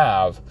should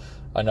have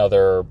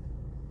another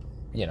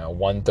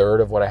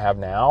 1/3 of what I have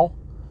now.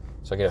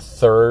 So I get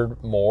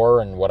 1/3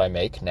 more in what I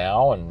make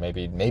now, and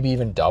maybe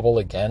even double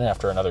again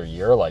after another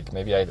year. Like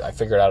maybe I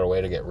figured out a way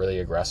to get really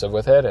aggressive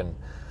with it, and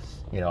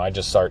I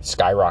just start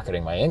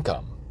skyrocketing my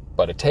income.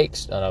 But it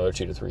takes another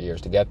 2 to 3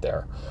 years to get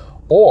there.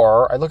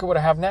 Or I look at what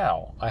I have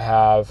now. I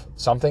have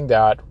something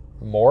that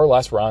more or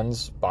less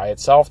runs by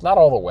itself, not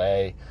all the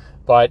way,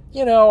 but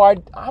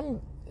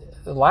I'm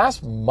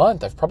last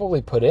month I've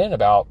probably put in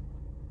about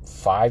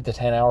 5 to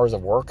 10 hours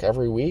of work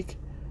every week.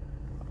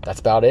 That's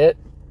about it.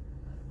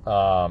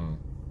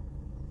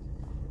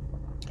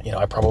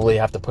 I probably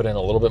have to put in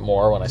a little bit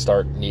more when I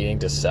start needing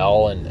to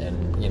sell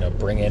and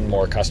bring in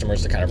more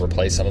customers to kind of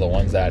replace some of the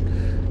ones that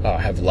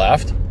have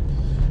left.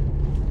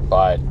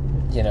 But,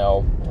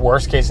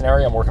 worst case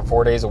scenario, I'm working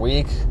 4 days a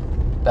week.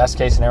 Best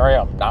case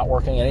scenario, I'm not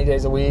working any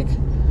days a week.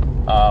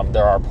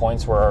 There are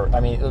points where,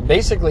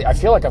 basically, I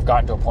feel like I've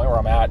gotten to a point where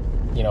I'm at,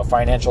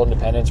 financial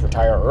independence,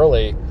 retire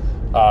early.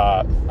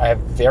 I have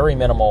very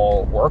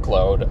minimal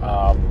workload.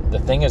 The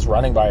thing is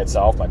running by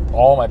itself.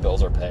 All my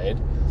bills are paid.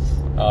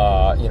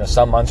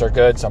 Some months are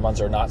good, some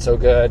months are not so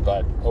good,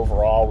 but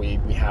overall we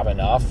have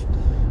enough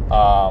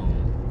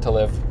to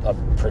live a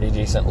pretty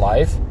decent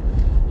life.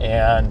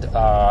 And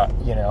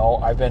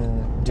I've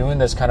been doing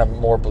this kind of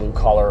more blue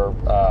collar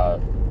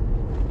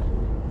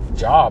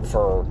job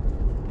for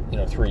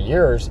 3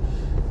 years.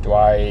 Do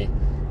I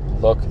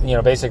look,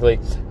 basically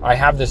I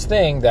have this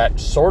thing that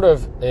sort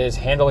of is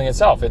handling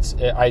itself.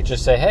 I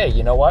just say, hey,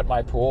 you know what,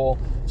 my pool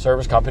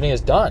service company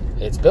is done,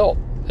 it's built.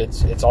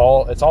 It's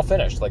all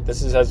finished. Like,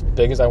 this is as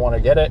big as I want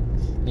to get it.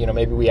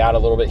 Maybe we add a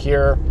little bit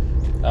here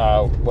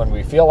when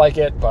we feel like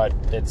it, but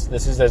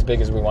this is as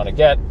big as we want to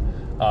get.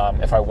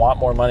 If I want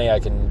more money, I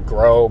can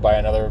grow by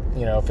another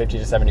 50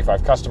 to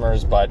 75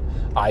 customers, but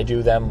I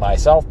do them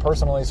myself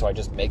personally, so I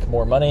just make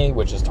more money,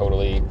 which is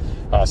totally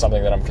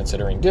something that I'm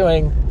considering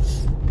doing.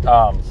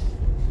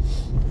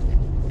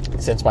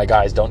 Since my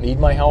guys don't need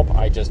my help,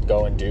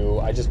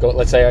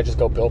 let's say I just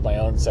go build my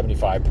own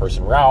 75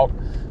 person route,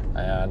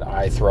 and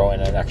I throw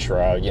in an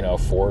extra, $4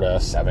 to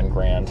 $7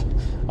 grand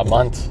a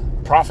month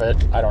profit.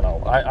 I don't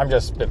know. I'm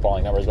just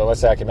spitballing numbers, but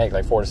let's say I can make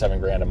like $4 to $7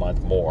 grand a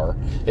month more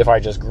if I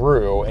just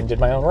grew and did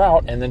my own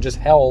route and then just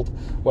held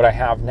what I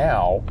have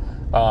now,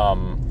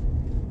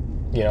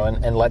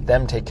 and let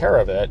them take care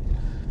of it.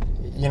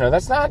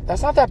 That's not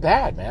that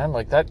bad, man.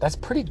 Like that's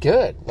pretty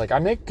good. Like, I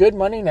make good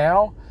money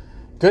now.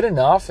 Good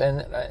enough,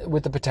 and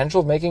with the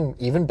potential of making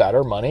even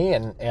better money,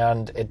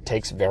 and it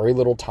takes very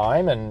little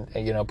time, and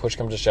push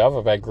comes to shove,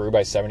 if I grew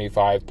by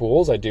 75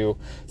 pools, I do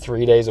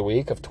 3 days a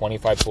week of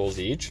 25 pools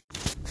each.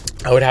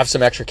 I would have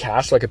some extra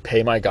cash so I could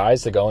pay my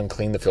guys to go and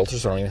clean the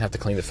filters. So I don't even have to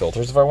clean the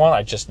filters if I want.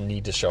 I just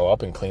need to show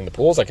up and clean the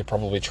pools. I could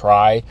probably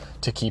try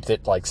to keep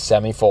it like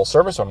semi-full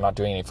service, so I'm not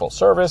doing any full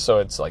service, so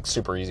it's like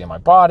super easy on my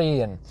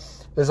body. And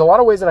there's a lot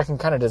of ways that I can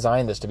kind of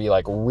design this to be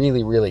like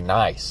really, really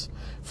nice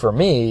for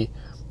me.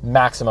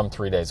 Maximum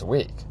 3 days a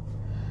week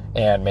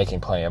and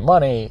making plenty of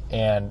money.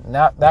 And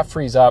now that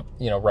frees up,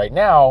 right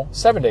now,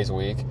 7 days a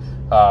week,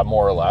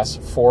 more or less,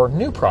 for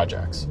new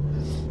projects.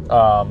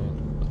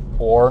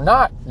 Or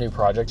not new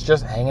projects,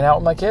 just hanging out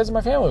with my kids and my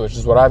family, which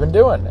is what I've been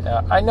doing.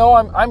 I know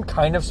I'm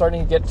kind of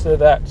starting to get to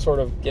that sort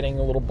of getting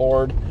a little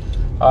bored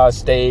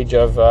stage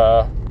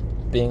of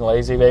being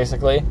lazy,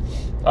 basically.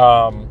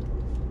 I'm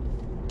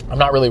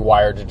not really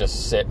wired to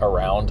just sit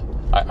around.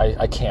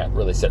 I can't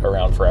really sit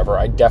around forever.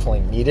 I definitely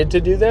needed to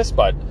do this,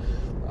 but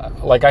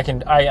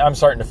I'm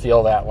starting to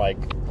feel that like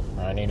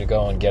I need to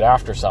go and get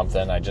after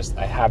something. I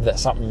have that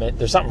something,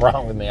 there's something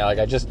wrong with me. Like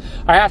I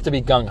have to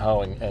be gung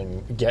ho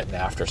and getting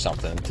after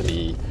something to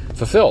be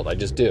fulfilled. I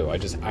just do.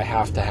 I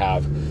have to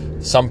have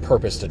some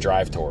purpose to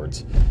drive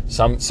towards,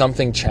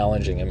 something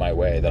challenging in my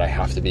way that I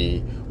have to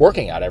be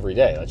working at every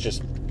day. That's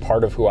just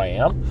part of who I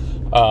am.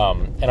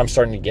 And I'm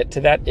starting to get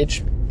to that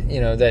itch,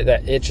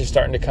 that itch is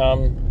starting to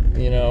come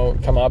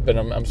up, and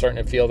I'm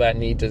starting to feel that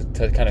need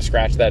to kind of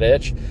scratch that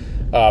itch.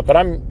 But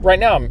right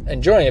now I'm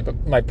enjoying it.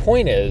 But my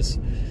point is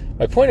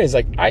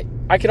like,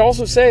 I could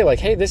also say like,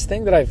 hey, this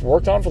thing that I've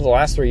worked on for the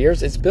last 3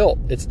 years, it's built,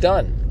 it's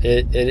done.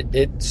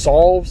 It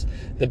solves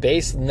the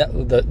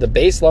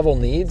base level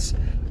needs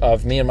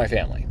of me and my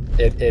family.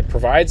 It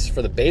provides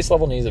for the base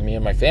level needs of me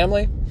and my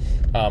family.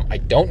 I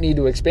don't need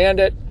to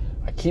expand it.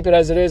 I keep it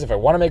as it is. If I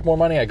want to make more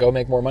money, I go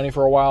make more money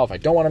for a while. If I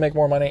don't want to make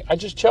more money, I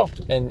just chill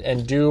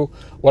and do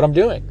what I'm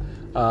doing,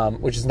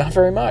 which is not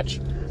very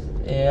much.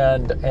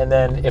 And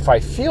then if I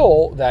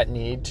feel that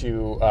need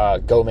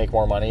to go make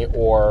more money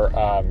or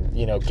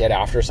get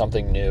after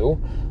something new,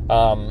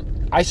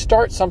 I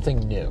start something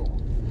new.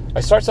 I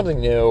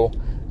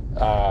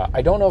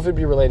don't know if it'd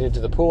be related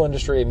to the pool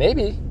industry.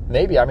 Maybe.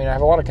 I mean, I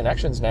have a lot of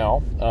connections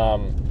now.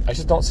 I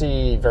just don't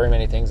see very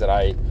many things that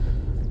I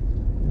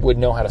would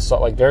know how to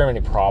solve, like very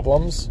many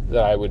problems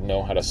that I would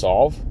know how to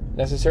solve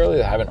necessarily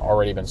that haven't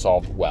already been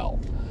solved well.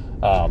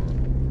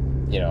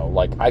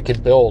 Like I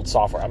could build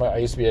software. I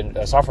used to be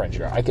a software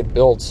engineer. I could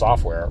build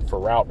software for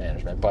route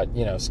management, but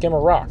Skimmer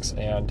rocks,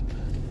 and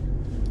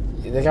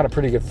they got a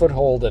pretty good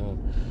foothold. And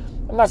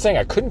I'm not saying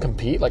I couldn't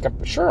compete. Like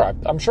I'm sure I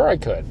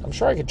could. I'm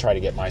sure I could try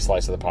to get my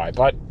slice of the pie,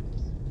 but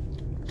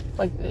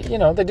like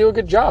they do a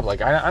good job.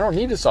 Like I don't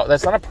need to solve.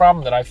 That's not a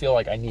problem that I feel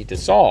like I need to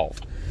solve.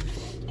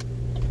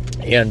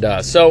 And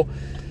so,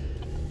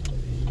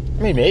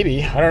 I mean,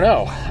 maybe, I don't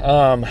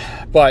know.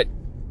 But,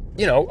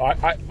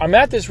 I'm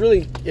at this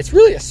it's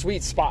really a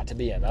sweet spot to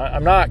be in.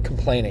 I'm not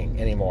complaining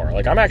anymore.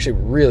 Like, I'm actually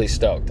really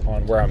stoked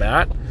on where I'm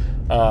at.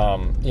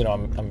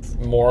 I'm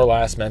more or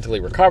less mentally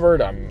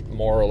recovered. I'm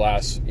more or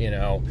less,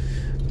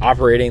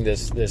 operating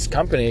this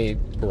company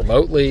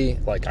remotely.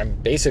 Like, I'm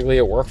basically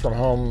a work from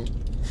home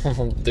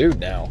dude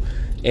now.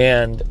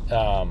 And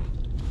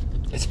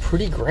it's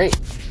pretty great.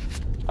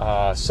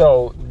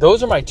 So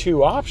those are my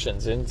two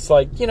options. And it's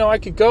like, I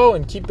could go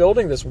and keep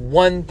building this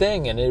one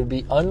thing, and it would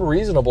be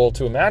unreasonable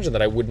to imagine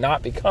that I would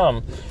not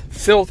become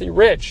filthy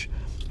rich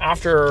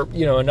after,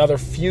 another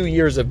few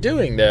years of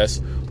doing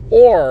this.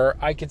 Or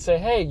I could say,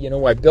 hey,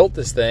 I built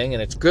this thing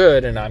and it's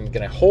good, and I'm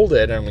going to hold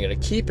it and I'm going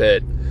to keep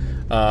it.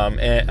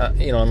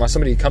 Unless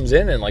somebody comes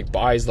in and like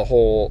buys the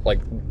whole, like,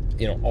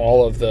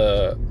 all of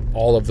the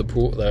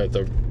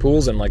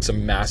pools and like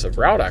some massive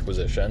route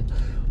acquisition,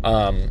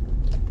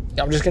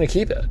 I'm just going to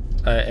keep it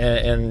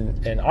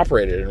and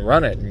operate it and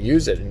run it and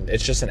use it. And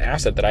it's just an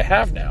asset that I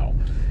have now.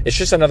 It's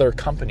just another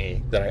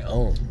company that I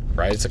own,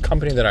 right? It's a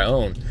company that I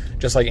own,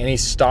 just like any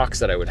stocks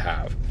that I would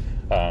have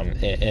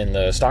in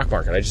the stock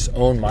market. I just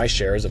own my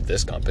shares of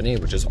this company,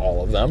 which is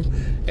all of them.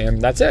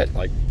 And that's it.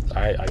 Like,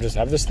 I just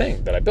have this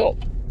thing that I built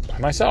by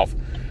myself.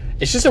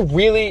 It's just I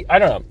don't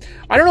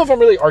know if I'm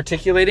really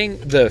articulating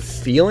the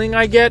feeling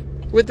I get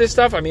with this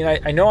stuff. I mean,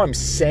 I know I'm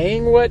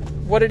saying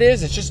what it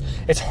is.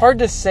 It's hard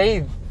to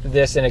say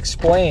this and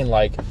explain,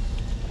 like,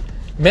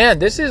 man,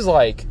 this is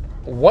like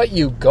what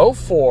you go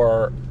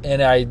for.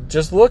 And I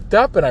just looked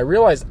up and I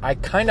realized I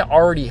kind of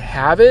already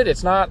have it.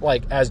 It's not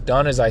like as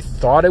done as I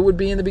thought it would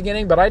be in the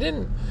beginning, but I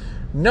didn't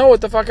know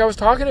what the fuck I was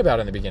talking about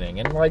in the beginning.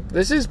 And like,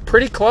 this is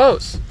pretty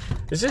close.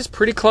 This is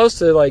pretty close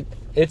to like,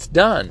 it's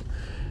done.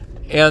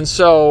 And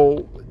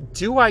so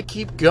do I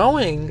keep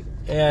going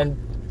and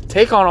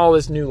take on all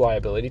this new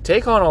liability,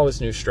 take on all this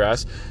new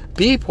stress,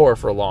 be poor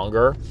for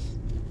longer,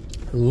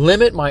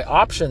 limit my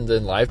options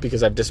in life?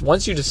 Because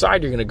once you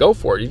decide you're going to go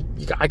for it,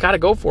 I got to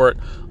go for it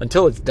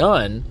until it's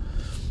done.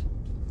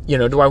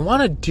 Do I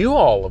want to do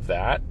all of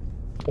that?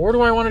 Or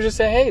do I want to just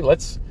say, hey,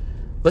 let's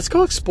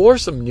go explore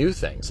some new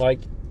things, like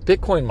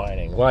Bitcoin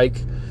mining,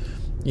 like,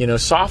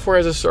 software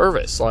as a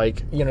service,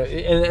 like,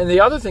 and the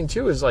other thing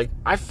too is like,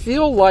 I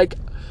feel like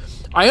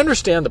I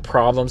understand the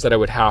problems that I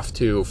would have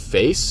to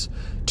face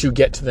to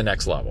get to the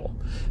next level.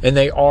 And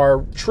they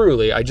are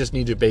truly, I just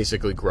need to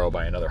basically grow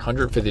by another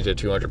 150 to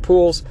 200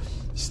 pools,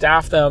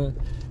 staff them,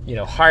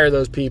 hire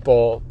those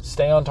people,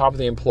 stay on top of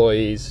the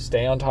employees,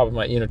 stay on top of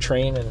my,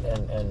 train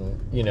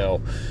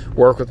and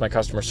work with my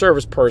customer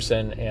service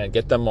person and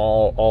get them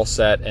all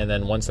set. And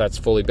then once that's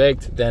fully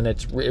baked, then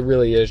it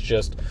really is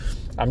just,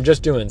 I'm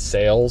just doing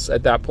sales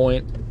at that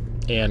point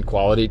and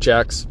quality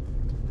checks,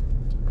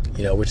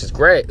 which is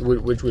great,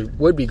 which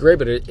would be great,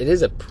 but it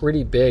is a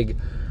pretty big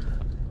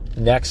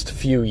next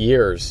few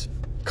years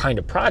kind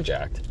of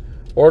project.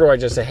 Or do I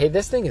just say, hey,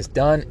 this thing is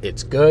done,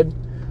 it's good,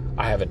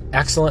 I have an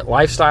excellent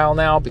lifestyle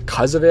now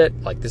because of it,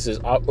 like, this has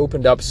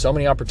opened up so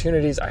many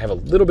opportunities, I have a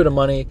little bit of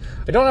money,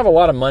 I don't have a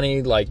lot of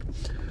money like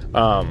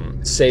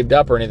saved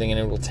up or anything, and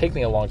it will take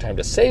me a long time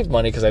to save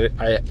money because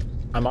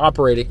I'm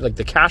operating, like,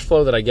 the cash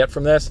flow that I get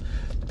from this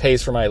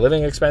pays for my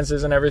living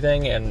expenses and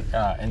everything,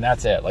 and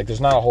that's it. Like, there's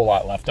not a whole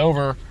lot left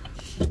over.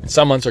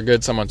 Some months are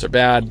good, some months are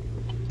bad,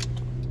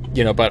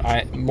 but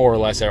I more or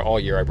less all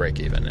year I break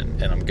even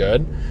and I'm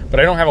good.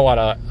 But I don't have a lot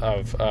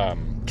of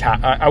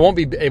I won't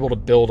be able to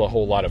build a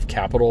whole lot of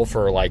capital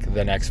for like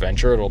the next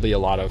venture. It'll be a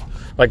lot of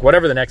like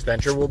whatever the next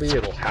venture will be,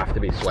 it'll have to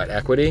be sweat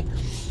equity.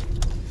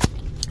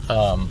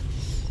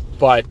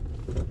 But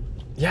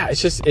yeah,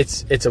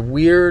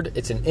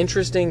 it's an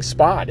interesting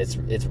spot. It's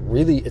a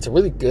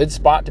really good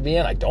spot to be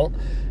in. I don't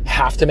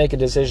have to make a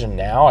decision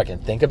now. I can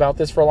think about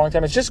this for a long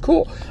time. It's just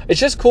cool. It's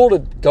just cool to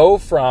go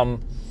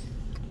from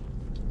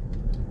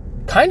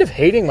kind of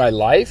hating my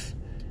life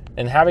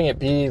and having it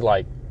be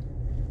like,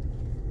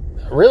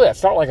 really, I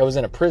felt like I was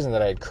in a prison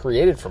that I had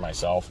created for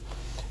myself,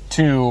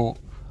 to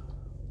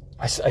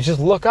I just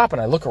look up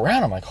and I look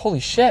around. I'm like,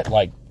 holy shit,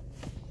 like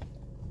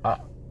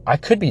I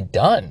could be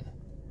done.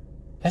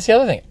 That's the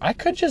other thing. I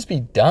could just be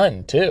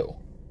done too.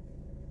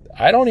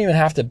 I don't even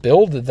have to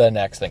build the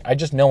next thing. I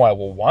just know I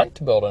will want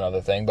to build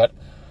another thing, but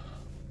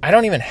I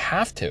don't even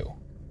have to.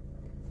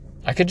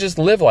 I could just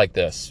live like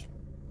this.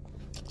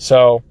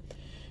 So,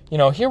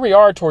 here we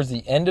are towards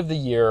the end of the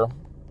year.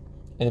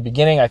 In the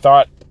beginning, I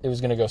thought it was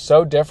going to go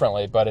so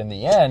differently, but in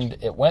the end,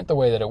 it went the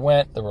way that it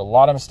went. There were a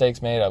lot of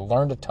mistakes made. I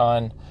learned a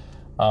ton.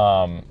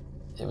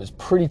 It was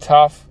pretty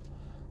tough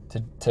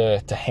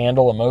to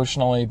handle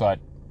emotionally, but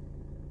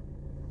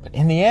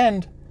in the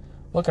end,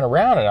 looking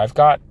around it,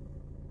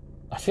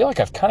 I feel like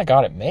I've kind of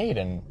got it made.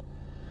 And,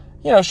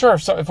 sure,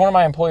 if one of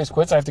my employees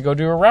quits, I have to go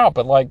do a route,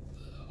 but like,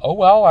 oh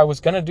well, I was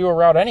going to do a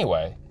route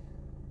anyway.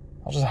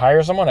 I'll just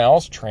hire someone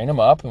else, train them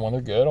up, and when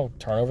they're good, I'll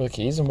turn over the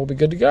keys and we'll be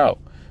good to go.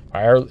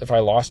 If I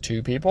lost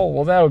 2 people,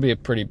 well, that would be a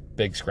pretty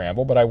big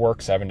scramble, but I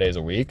work 7 days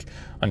a week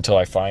until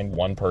I find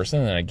one person,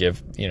 and I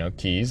give,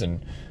 keys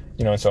and,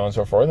 and so on and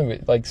so forth.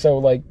 And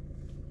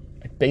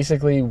I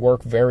basically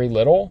work very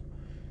little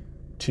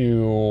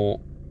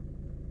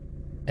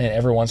and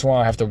every once in a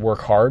while I have to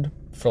work hard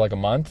for like a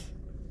month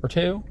or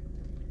two.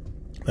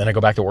 Then I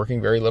go back to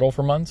working very little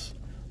for months.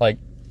 Like,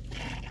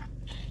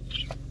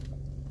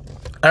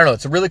 I don't know.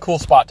 It's a really cool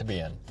spot to be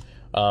in.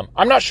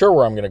 I'm not sure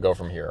where I'm going to go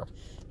from here.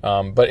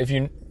 But if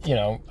you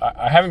know,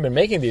 I haven't been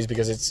making these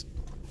because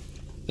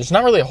there's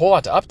not really a whole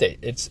lot to update.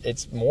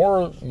 It's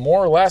more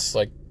or less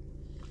like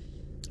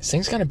this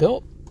thing's kind of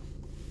built.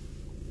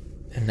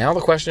 And now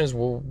the question is,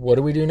 well, what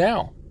do we do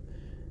now?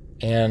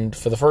 And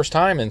for the first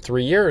time in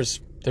 3 years,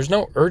 there's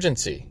no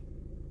urgency.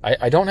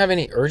 I don't have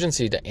any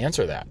urgency to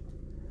answer that.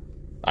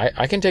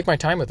 I can take my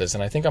time with this,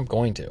 and I think I'm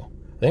going to.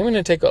 I think I'm going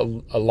to take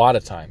a lot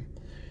of time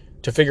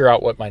to figure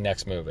out what my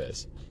next move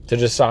is, to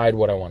decide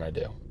what I want to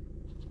do.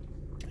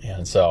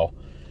 And so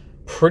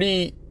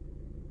pretty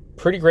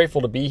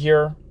grateful to be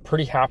here,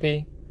 pretty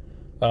happy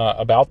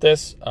about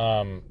this.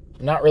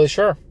 Not really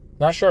sure.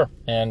 Not sure.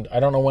 And I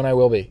don't know when I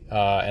will be.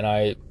 And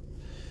I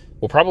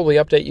will probably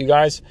update you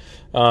guys.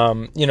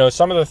 You know,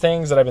 some of the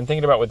things that I've been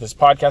thinking about with this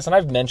podcast, and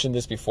I've mentioned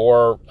this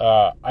before,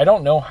 I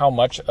don't know how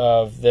much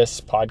of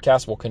this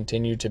podcast will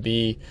continue to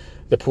be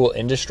the pool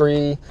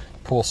industry,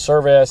 pool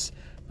service.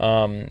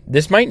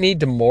 This might need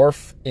to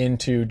morph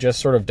into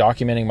just sort of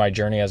documenting my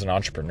journey as an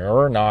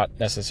entrepreneur, not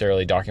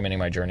necessarily documenting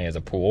my journey as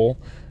a pool,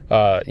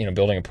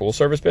 building a pool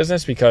service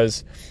business,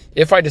 because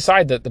if I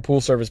decide that the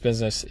pool service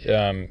business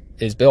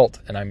is built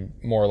and I'm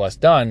more or less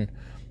done,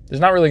 there's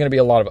not really going to be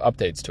a lot of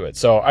updates to it.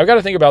 So I've got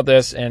to think about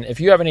this. And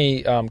if you have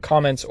any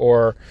comments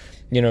or,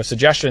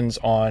 suggestions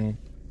on,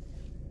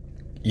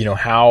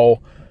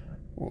 how,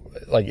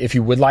 like, if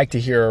you would like to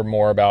hear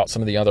more about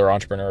some of the other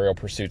entrepreneurial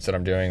pursuits that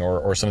I'm doing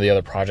or some of the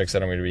other projects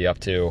that I'm going to be up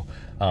to,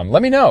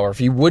 let me know. Or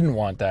if you wouldn't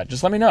want that,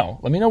 just let me know.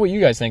 Let me know what you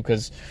guys think,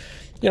 because,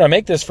 I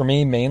make this for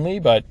me mainly,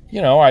 but,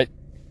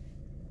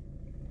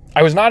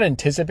 I was not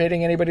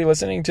anticipating anybody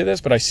listening to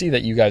this, but I see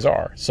that you guys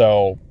are.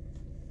 So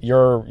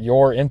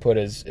your input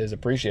is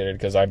appreciated,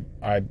 because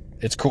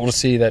it's cool to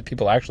see that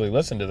people actually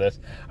listen to this.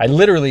 I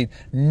literally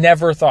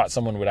never thought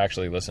someone would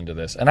actually listen to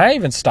this. And I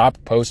even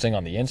stopped posting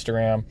on the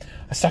Instagram.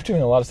 I stopped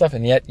doing a lot of stuff,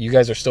 and yet you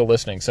guys are still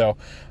listening. So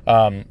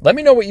let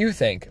me know what you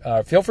think.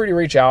 Feel free to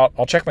reach out.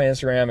 I'll check my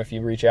Instagram if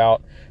you reach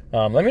out.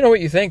 Let me know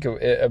what you think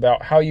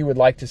about how you would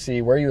like to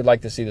see, where you would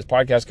like to see this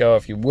podcast go.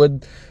 If you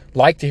would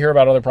like to hear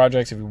about other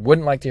projects, if you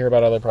wouldn't like to hear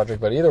about other projects.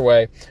 But either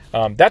way,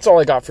 that's all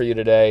I got for you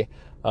today.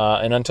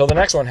 And until the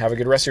next one, have a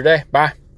good rest of your day. Bye.